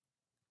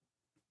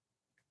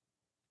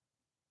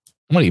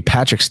 what are you,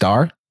 Patrick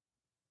Starr?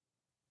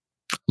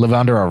 Live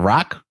under a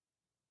rock?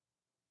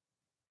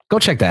 Go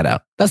check that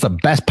out. That's the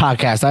best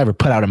podcast I ever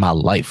put out in my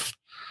life.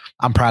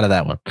 I'm proud of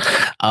that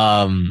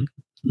one.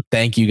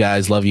 Thank you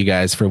guys. Love you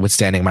guys for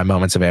withstanding my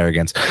moments of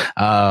arrogance.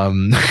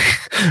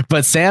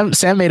 But Sam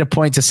made a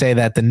point to say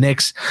that the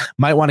Knicks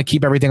might want to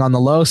keep everything on the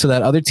low so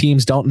that other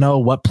teams don't know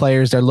what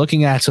players they're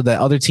looking at, so that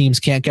other teams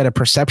can't get a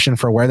perception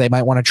for where they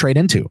might want to trade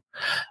into.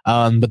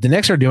 But the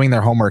Knicks are doing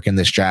their homework in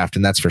this draft,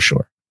 and that's for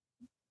sure.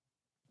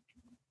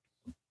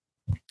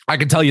 I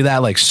can tell you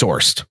that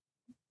sourced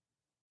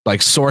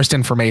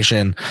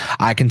information.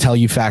 I can tell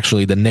you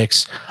factually the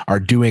Knicks are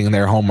doing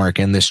their homework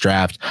in this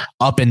draft,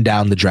 up and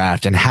down the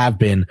draft, and have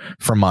been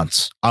for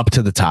months, up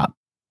to the top,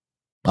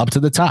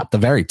 the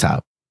very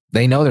top.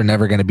 They know they're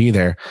never going to be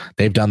there.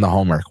 They've done the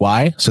homework.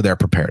 Why? So they're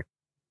prepared.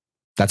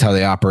 That's how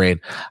they operate.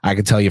 I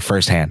can tell you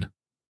firsthand.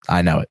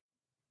 I know it.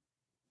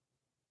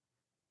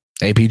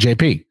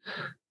 APJP.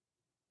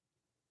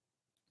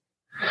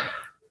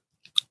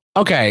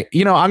 Okay,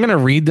 I'm going to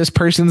read this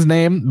person's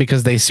name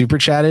because they super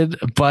chatted,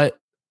 but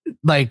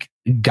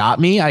got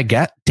me.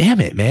 Damn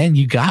it, man.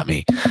 You got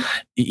me.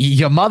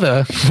 Your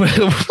mother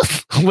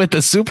with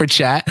the super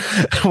chat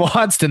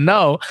wants to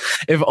know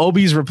if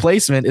Obi's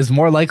replacement is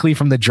more likely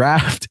from the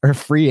draft or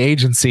free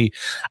agency.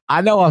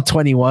 I know I'm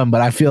 21,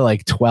 but I feel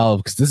like 12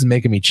 because this is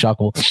making me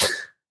chuckle.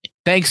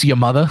 Thanks, your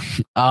mother.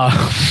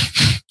 I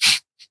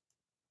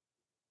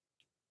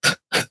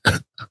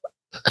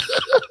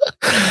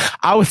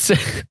would say,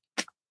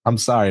 I'm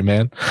sorry,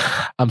 man.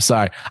 I'm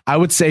sorry. I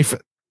would say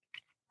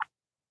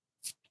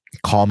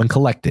calm and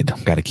collected.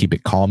 Got to keep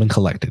it calm and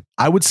collected.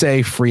 I would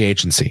say free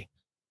agency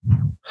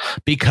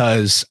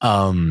because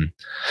I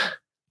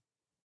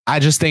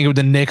just think with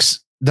the Knicks,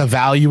 the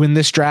value in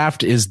this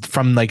draft is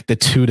from the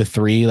 2 to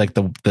 3,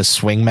 the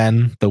swing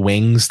men, the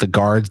wings, the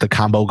guards, the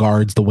combo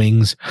guards, the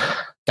wings.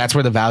 That's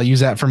where the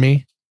value's at for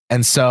me.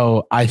 And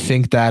so I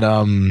think that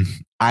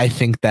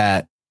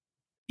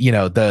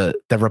the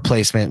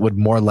replacement would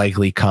more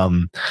likely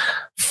come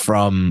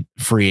from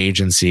free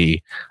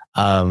agency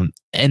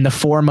in the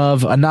form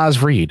of a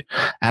Naz Reid.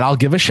 And I'll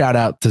give a shout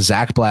out to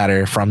Zach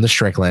Blatter from the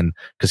Strickland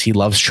because he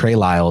loves Trey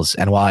Lyles.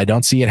 And while I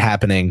don't see it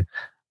happening,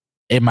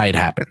 it might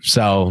happen.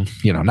 So,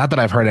 not that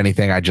I've heard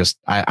anything.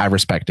 I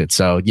respect it.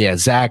 So yeah,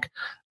 Zach,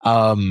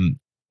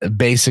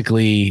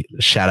 basically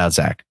shout out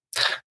Zach.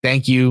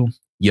 Thank you,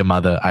 your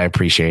mother. I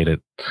appreciate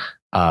it.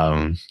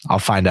 I'll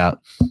find out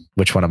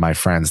which one of my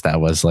friends that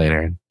was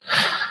later.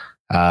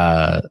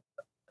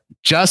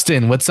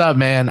 Justin, what's up,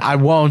 man? I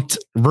won't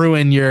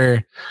ruin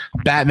your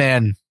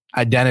Batman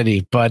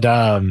identity, but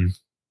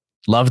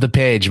love the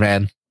page,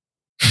 man.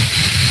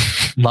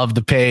 Love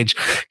the page.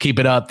 Keep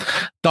it up.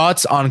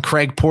 Thoughts on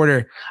Craig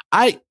Porter?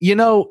 This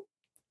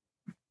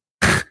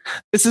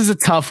is a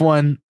tough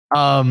one.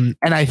 And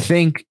I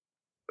think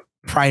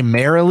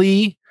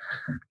primarily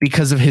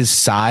because of his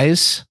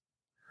size.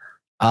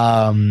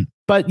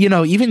 But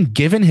even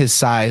given his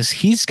size,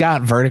 he's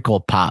got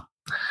vertical pop.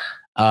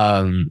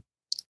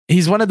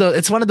 It's one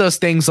of those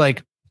things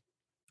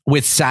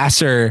with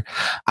Sasser,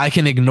 I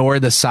can ignore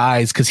the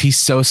size because he's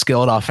so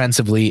skilled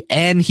offensively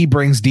and he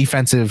brings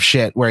defensive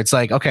shit where it's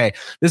okay,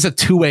 there's a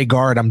two-way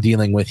guard I'm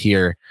dealing with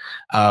here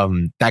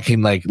that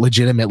can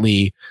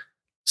legitimately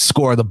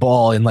score the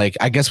ball. And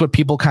I guess what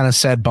people kind of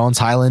said Bones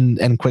Highland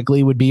and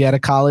Quickly would be at a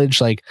college,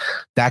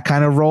 that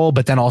kind of role,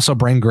 but then also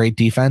bring great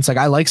defense.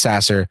 I like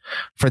Sasser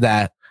for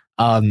that.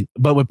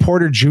 But with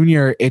Porter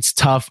Jr., it's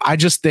tough. I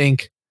just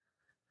think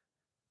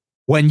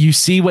when you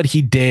see what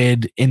he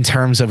did in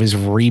terms of his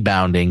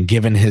rebounding,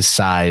 given his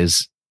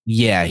size,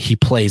 yeah, he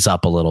plays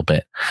up a little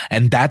bit.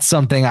 And that's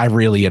something I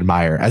really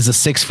admire. As a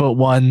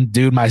 6'1"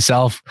 dude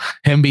myself,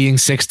 him being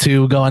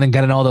 6'2", going and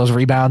getting all those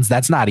rebounds,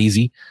 that's not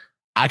easy.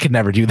 I could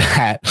never do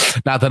that.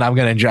 Not that I'm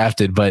going to draft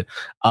it, but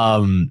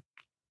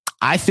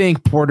I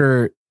think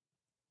Porter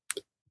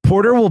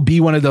will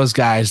be one of those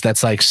guys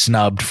that's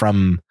snubbed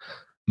from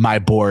my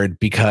board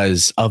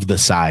because of the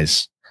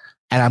size.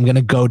 And I'm going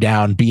to go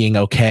down being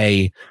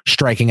okay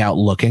striking out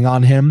looking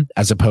on him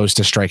as opposed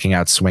to striking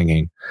out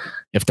swinging,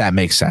 if that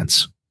makes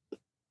sense.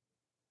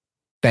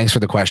 Thanks for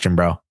the question,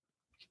 bro.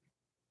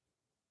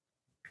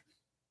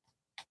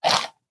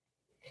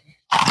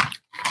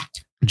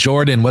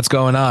 Jordan, what's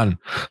going on?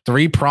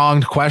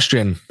 3-pronged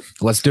question.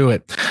 Let's do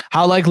it.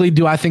 How likely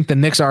do I think the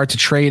Knicks are to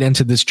trade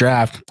into this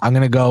draft? I'm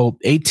going to go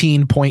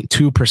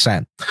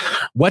 18.2%.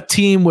 What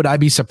team would I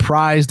be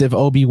surprised if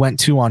Obi went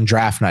to on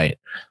draft night?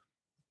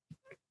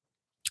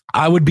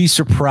 I would be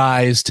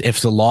surprised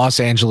if the Los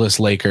Angeles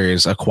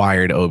Lakers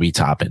acquired Obi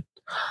Toppin.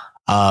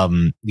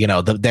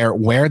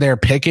 Where their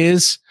pick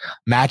is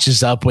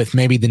matches up with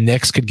maybe the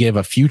Knicks could give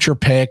a future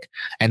pick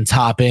and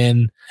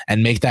Toppin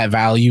and make that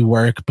value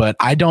work. But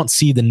I don't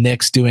see the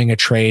Knicks doing a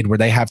trade where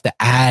they have to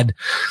add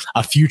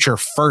a future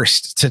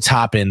first to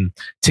Toppin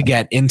to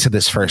get into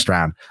this first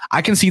round.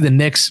 I can see the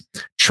Knicks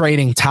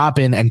trading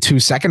Toppin and 2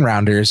 second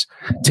rounders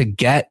to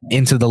get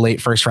into the late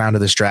first round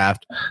of this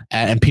draft.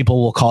 And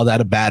people will call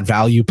that a bad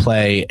value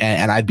play.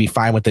 And I'd be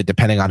fine with it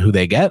depending on who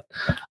they get.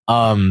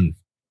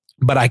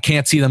 But I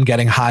can't see them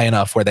getting high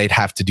enough where they'd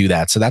have to do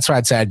that. So that's why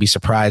I'd say I'd be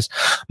surprised.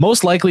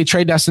 Most likely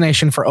trade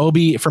destination for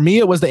Obi. For me,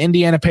 it was the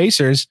Indiana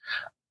Pacers.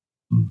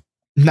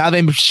 Now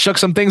they shook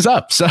some things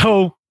up.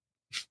 So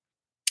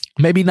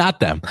maybe not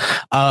them.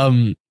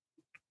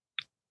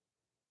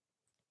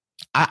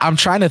 I'm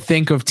trying to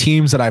think of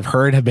teams that I've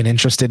heard have been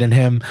interested in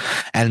him.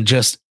 And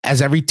just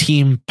as every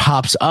team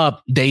pops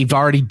up, they've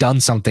already done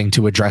something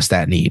to address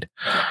that need.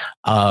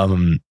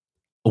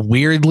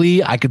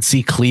 Weirdly, I could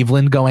see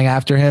Cleveland going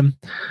after him.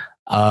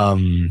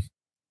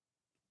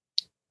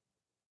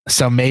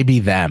 So maybe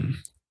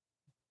them.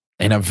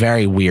 And a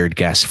very weird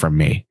guess from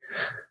me.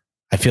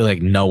 I feel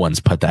like no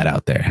one's put that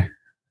out there.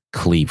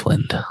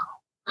 Cleveland.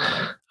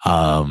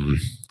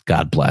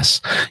 God bless.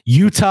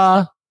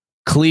 Utah,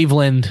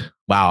 Cleveland.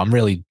 Wow, I'm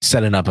really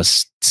setting up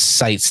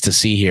sites to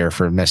see here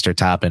for Mr.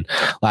 Toppin.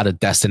 A lot of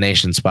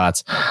destination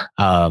spots.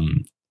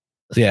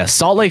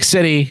 Salt Lake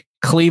City,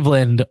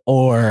 Cleveland,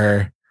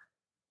 or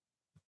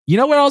you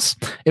know what else?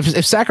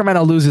 If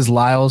Sacramento loses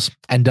Lyles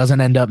and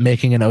doesn't end up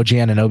making an OG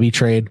Anunoby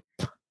trade,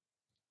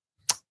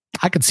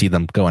 I could see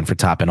them going for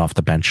Toppin off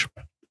the bench.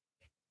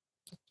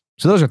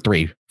 So those are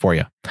 3 for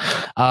you.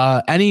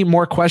 Any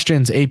more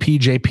questions,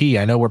 APJP?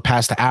 I know we're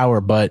past the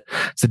hour, but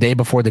it's the day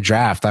before the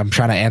draft. I'm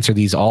trying to answer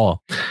these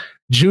all.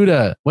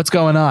 Judah, what's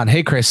going on?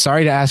 Hey, Chris,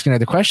 sorry to ask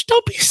another question.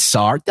 Don't be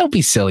sorry. Don't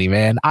be silly,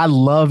 man. I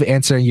love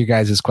answering you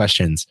guys'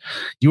 questions.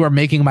 You are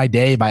making my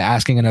day by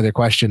asking another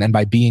question and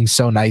by being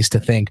so nice to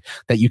think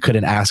that you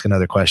couldn't ask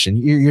another question.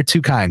 You're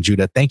too kind,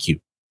 Judah. Thank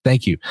you.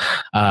 Thank you.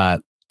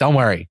 Don't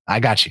worry. I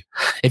got you.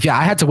 If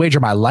I had to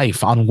wager my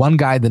life on one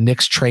guy the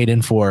Knicks trade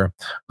in for,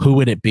 who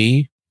would it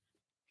be?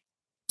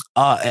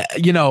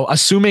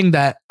 Assuming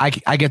that I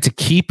get to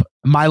keep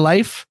my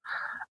life,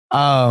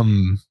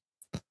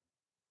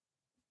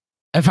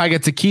 if I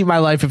get to keep my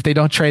life, if they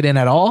don't trade in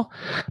at all,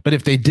 but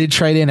if they did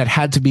trade in, it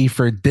had to be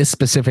for this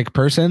specific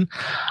person.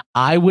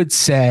 I would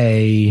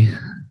say,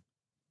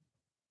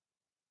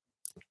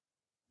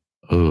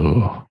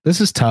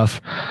 this is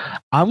tough.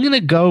 I'm going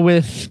to go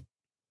with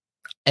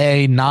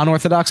a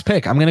non-orthodox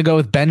pick. I'm going to go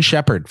with Ben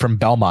Shepherd from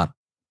Belmont.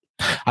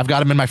 I've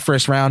got him in my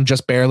first round,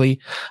 just barely.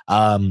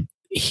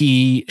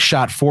 He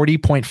shot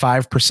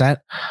 40.5%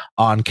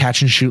 on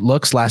catch and shoot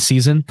looks last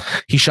season.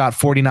 He shot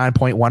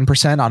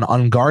 49.1% on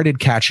unguarded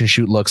catch and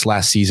shoot looks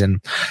last season.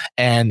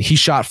 And he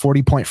shot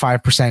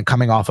 40.5%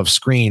 coming off of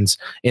screens.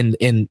 In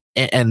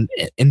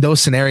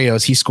those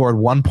scenarios, he scored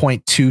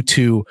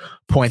 1.22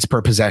 points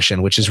per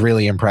possession, which is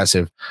really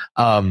impressive.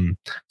 So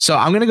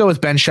I'm going to go with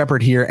Ben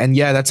Shepherd here. And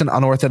yeah, that's an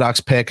unorthodox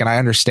pick. And I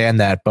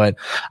understand that, but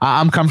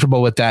I'm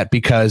comfortable with that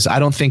because I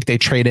don't think they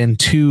trade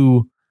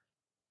into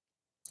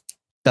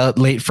the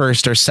late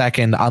first or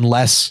second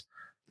unless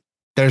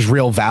there's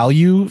real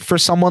value for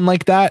someone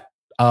like that.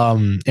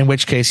 In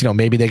which case,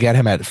 maybe they get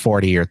him at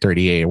 40 or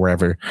 38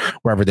 or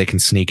wherever they can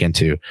sneak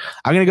into.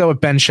 I'm going to go with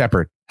Ben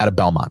Shepherd out of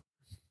Belmont.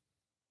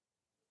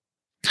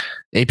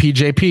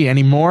 APJP,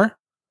 any more?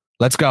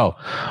 Let's go.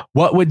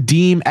 What would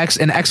deem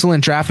an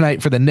excellent draft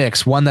night for the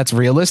Knicks? One that's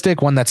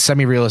realistic, one that's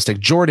semi-realistic.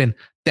 Jordan,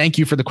 thank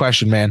you for the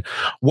question, man.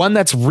 One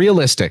that's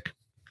realistic.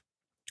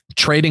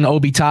 Trading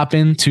Obi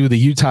Toppin to the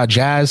Utah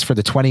Jazz for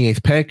the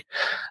 28th pick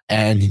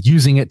and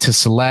using it to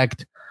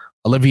select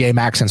Olivier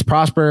Maxence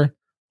Prosper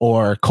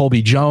or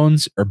Colby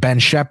Jones or Ben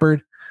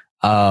Shepherd.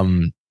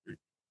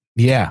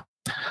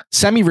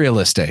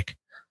 Semi-realistic.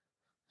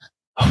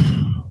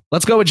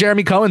 Let's go with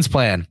Jeremy Cohen's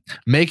plan.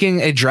 Making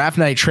a draft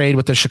night trade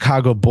with the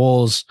Chicago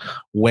Bulls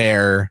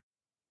where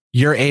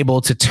you're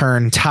able to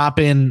turn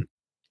Toppin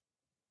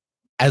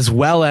as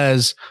well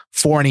as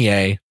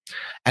Fournier.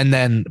 And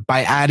then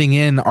by adding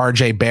in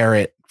RJ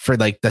Barrett for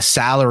like the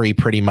salary,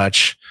 pretty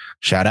much,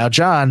 shout out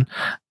John,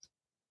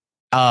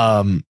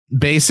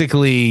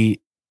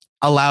 basically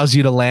allows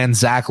you to land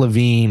Zach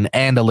LaVine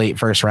and a late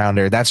first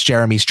rounder. That's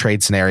Jeremy's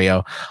trade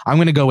scenario. I'm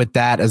going to go with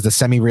that as the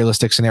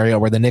semi-realistic scenario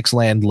where the Knicks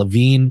land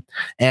LaVine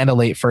and a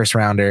late first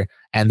rounder.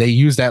 And they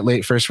use that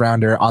late first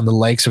rounder on the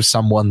likes of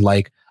someone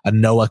like a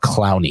Noah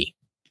Clowney.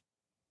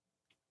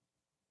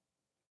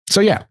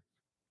 So yeah,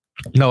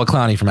 Noah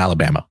Clowney from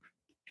Alabama.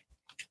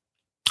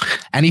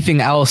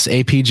 Anything else,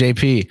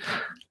 APJP?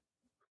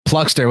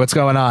 Pluckster, what's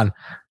going on?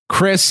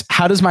 Chris,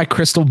 how does my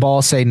crystal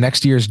ball say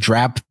next year's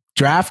draft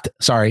depth,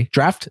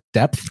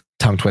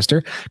 tongue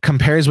twister,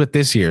 compares with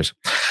this year's?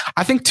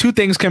 I think 2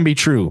 things can be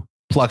true,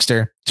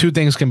 Pluckster. 2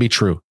 things can be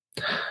true.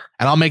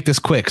 And I'll make this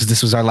quick because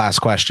this was our last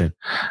question.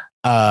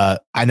 I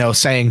know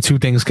saying 2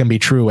 things can be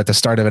true at the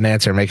start of an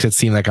answer makes it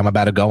seem like I'm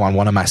about to go on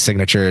one of my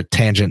signature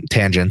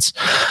tangents.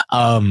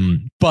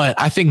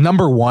 But I think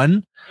number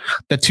 1,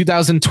 the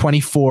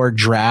 2024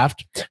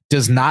 draft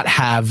does not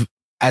have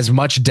as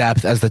much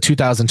depth as the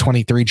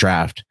 2023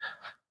 draft.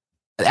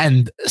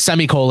 And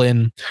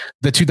semicolon,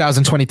 the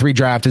 2023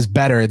 draft is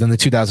better than the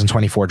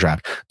 2024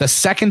 draft. The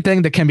second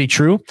thing that can be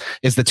true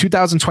is the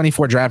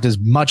 2024 draft is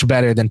much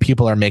better than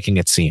people are making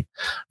it seem.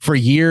 For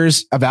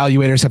years,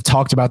 evaluators have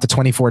talked about the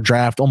 24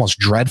 draft almost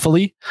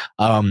dreadfully,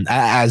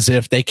 as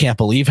if they can't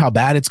believe how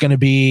bad it's going to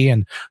be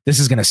and this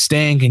is going to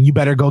stink and you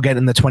better go get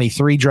in the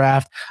 23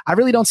 draft. I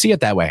really don't see it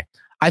that way.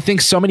 I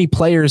think so many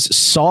players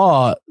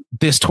saw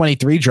this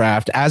 23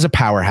 draft as a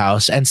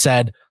powerhouse and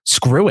said,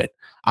 screw it.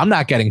 I'm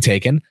not getting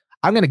taken.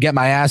 I'm going to get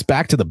my ass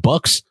back to the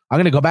books. I'm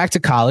going to go back to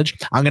college.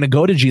 I'm going to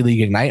go to G League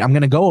Ignite. I'm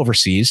going to go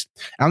overseas.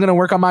 I'm going to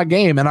work on my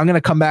game, and I'm going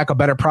to come back a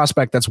better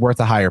prospect that's worth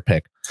a higher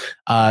pick.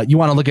 You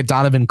want to look at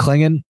Donovan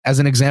Clingan as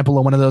an example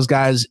of one of those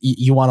guys.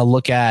 You want to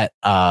look at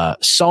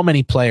so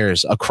many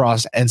players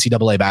across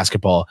NCAA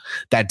basketball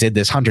that did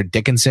this. Hunter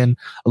Dickinson,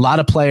 a lot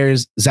of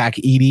players, Zach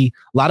Edey,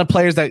 a lot of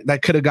players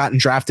that could have gotten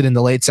drafted in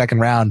the late second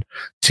round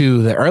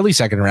to the early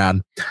second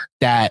round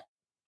that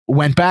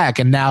went back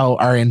and now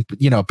are in,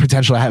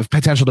 have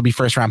potential to be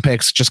first round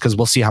picks just because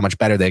we'll see how much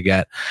better they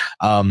get.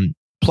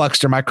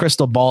 Pluckster, my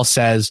crystal ball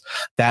says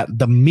that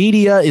the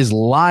media is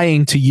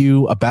lying to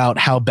you about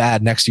how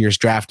bad next year's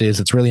draft is.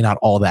 It's really not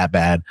all that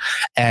bad,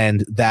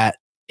 and that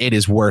it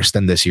is worse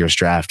than this year's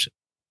draft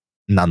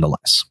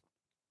nonetheless.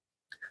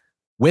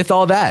 With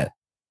all that,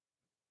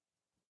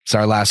 it's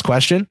our last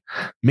question,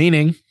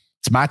 meaning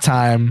it's my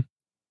time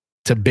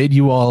to bid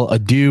you all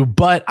adieu,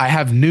 but I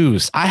have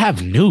news.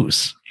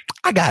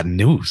 I got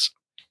news.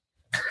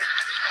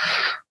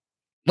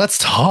 Let's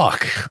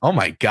talk. Oh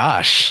my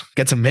gosh. I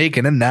get to make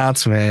an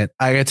announcement.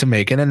 All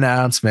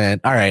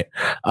right.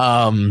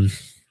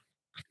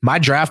 My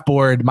draft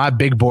board, my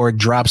big board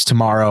drops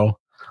tomorrow.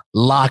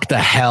 Lock the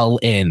hell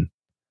in.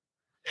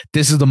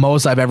 This is the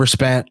most I've ever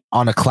spent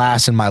on a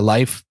class in my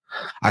life.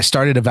 I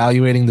started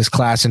evaluating this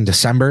class in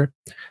December.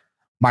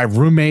 My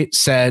roommate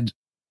said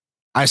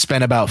I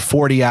spent about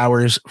 40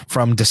 hours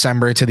from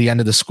December to the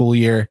end of the school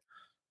year.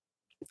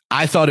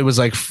 I thought it was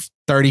like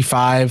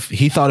 35.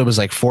 He thought it was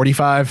like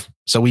 45.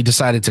 So we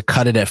decided to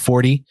cut it at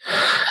 40.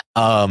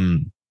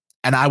 And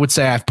I would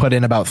say I've put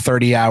in about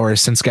 30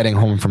 hours since getting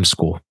home from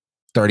school.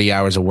 30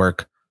 hours of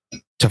work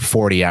to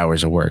 40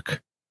 hours of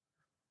work.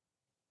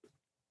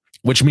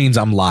 Which means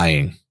I'm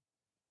lying.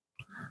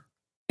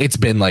 It's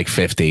been like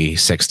 50,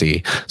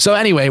 60. So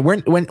anyway,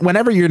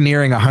 whenever you're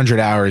nearing 100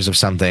 hours of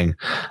something,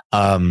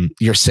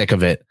 you're sick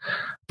of it.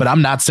 But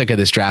I'm not sick of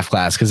this draft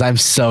class because I'm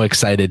so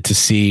excited to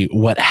see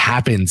what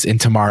happens in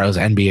tomorrow's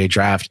NBA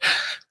draft.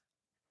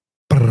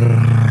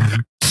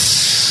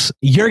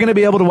 You're going to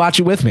be able to watch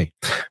it with me.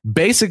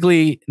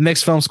 Basically,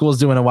 Knicks Film School is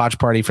doing a watch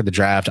party for the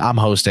draft. I'm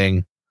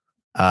hosting.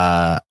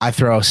 I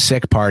throw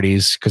sick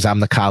parties because I'm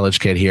the college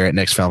kid here at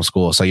Knicks Film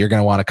School. So you're going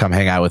to want to come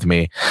hang out with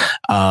me.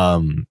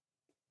 And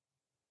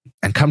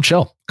come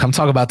chill. Come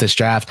talk about this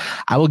draft.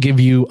 I will give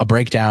you a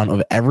breakdown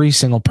of every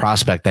single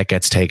prospect that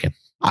gets taken.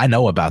 I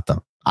know about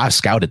them. I've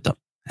scouted them,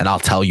 and I'll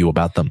tell you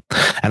about them,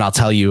 and I'll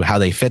tell you how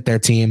they fit their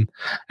team,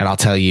 and I'll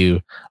tell you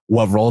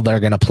what role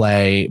they're going to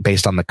play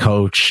based on the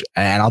coach,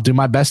 and I'll do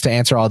my best to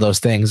answer all those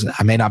things.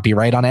 I may not be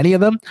right on any of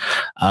them,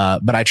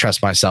 but I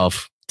trust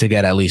myself to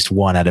get at least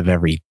one out of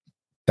every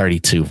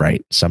 32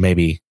 right. So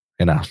maybe,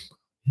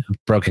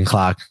 broken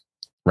clock,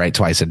 right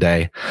twice a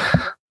day,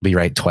 be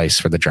right twice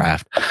for the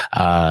draft.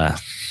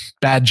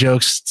 Bad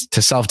jokes to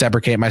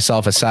self-deprecate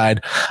myself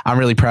aside, I'm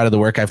really proud of the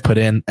work I've put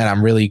in, and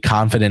I'm really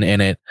confident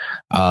in it.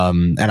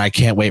 And I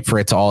can't wait for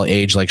it to all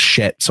age like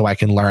shit so I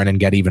can learn and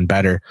get even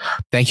better.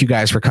 Thank you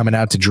guys for coming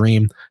out to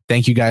Dream.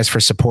 Thank you guys for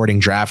supporting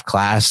Draft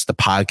Class, the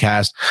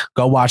podcast.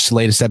 Go watch the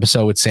latest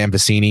episode with Sam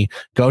Vecini.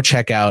 Go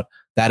check out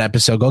that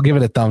episode. Go give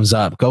it a thumbs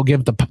up. Go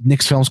give the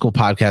Knicks Film School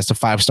podcast a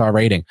 5-star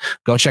rating.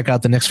 Go check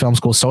out the Knicks Film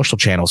School social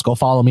channels. Go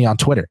follow me on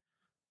Twitter.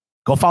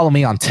 Go follow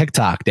me on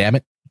TikTok, damn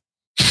it.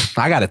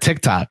 I got a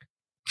TikTok.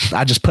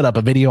 I just put up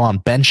a video on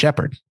Ben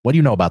Shepherd. What do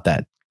you know about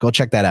that? Go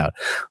check that out.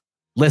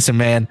 Listen,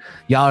 man,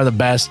 y'all are the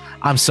best.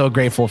 I'm so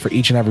grateful for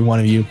each and every one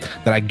of you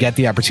that I get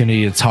the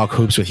opportunity to talk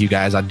hoops with you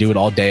guys. I'd do it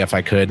all day if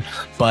I could,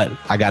 but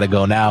I got to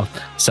go now.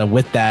 So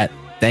with that,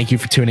 thank you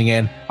for tuning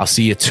in. I'll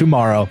see you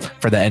tomorrow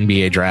for the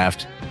NBA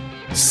draft.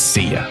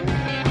 See ya.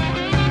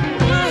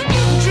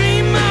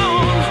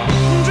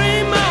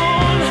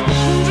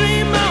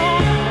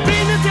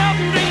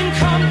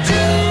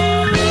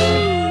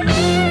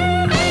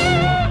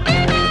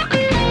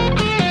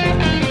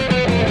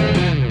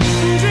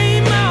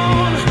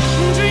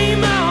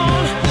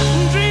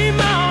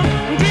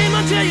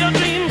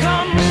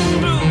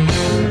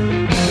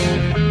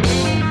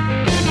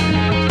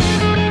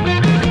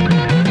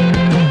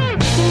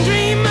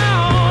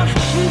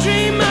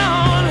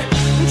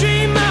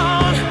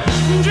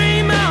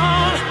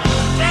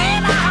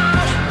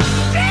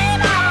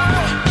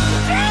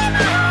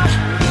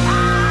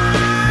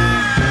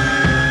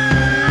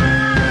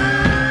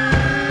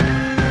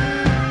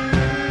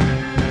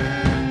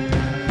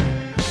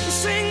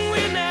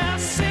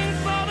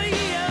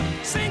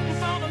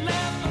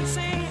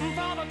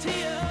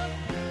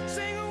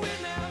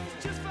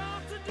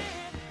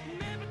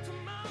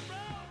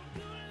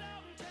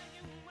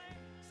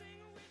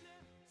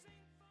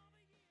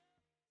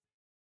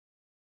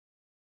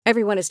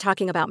 Everyone is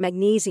talking about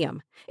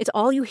magnesium. It's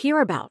all you hear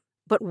about.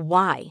 But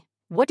why?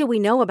 What do we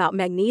know about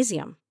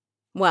magnesium?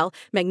 Well,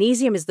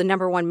 magnesium is the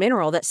 #1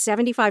 mineral that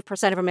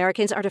 75% of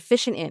Americans are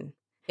deficient in.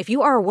 If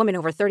you are a woman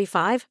over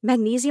 35,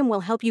 magnesium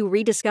will help you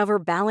rediscover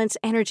balance,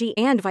 energy,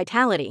 and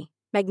vitality.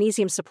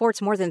 Magnesium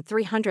supports more than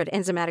 300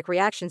 enzymatic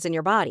reactions in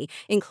your body,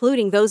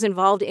 including those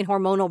involved in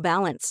hormonal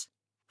balance.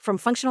 From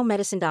functional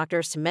medicine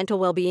doctors to mental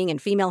well-being and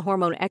female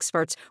hormone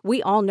experts,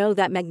 we all know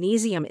that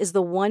magnesium is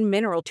the one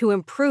mineral to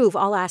improve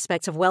all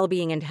aspects of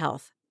well-being and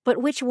health. But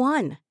which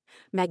one?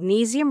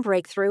 Magnesium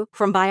Breakthrough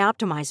from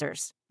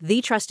Bioptimizers,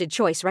 the trusted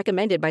choice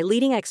recommended by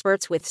leading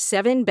experts with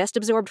 7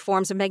 best-absorbed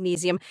forms of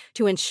magnesium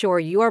to ensure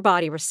your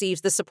body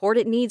receives the support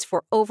it needs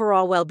for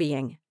overall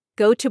well-being.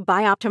 Go to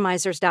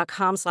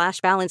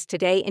bioptimizers.com/balance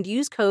today and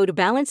use code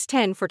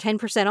BALANCE10 for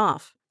 10%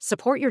 off.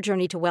 Support your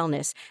journey to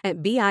wellness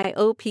at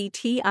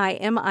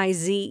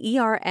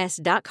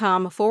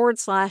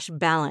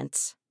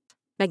bioptimizers.com/balance.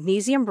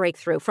 Magnesium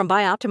Breakthrough from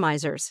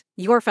Bioptimizers,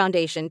 your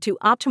foundation to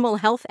optimal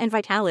health and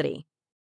vitality.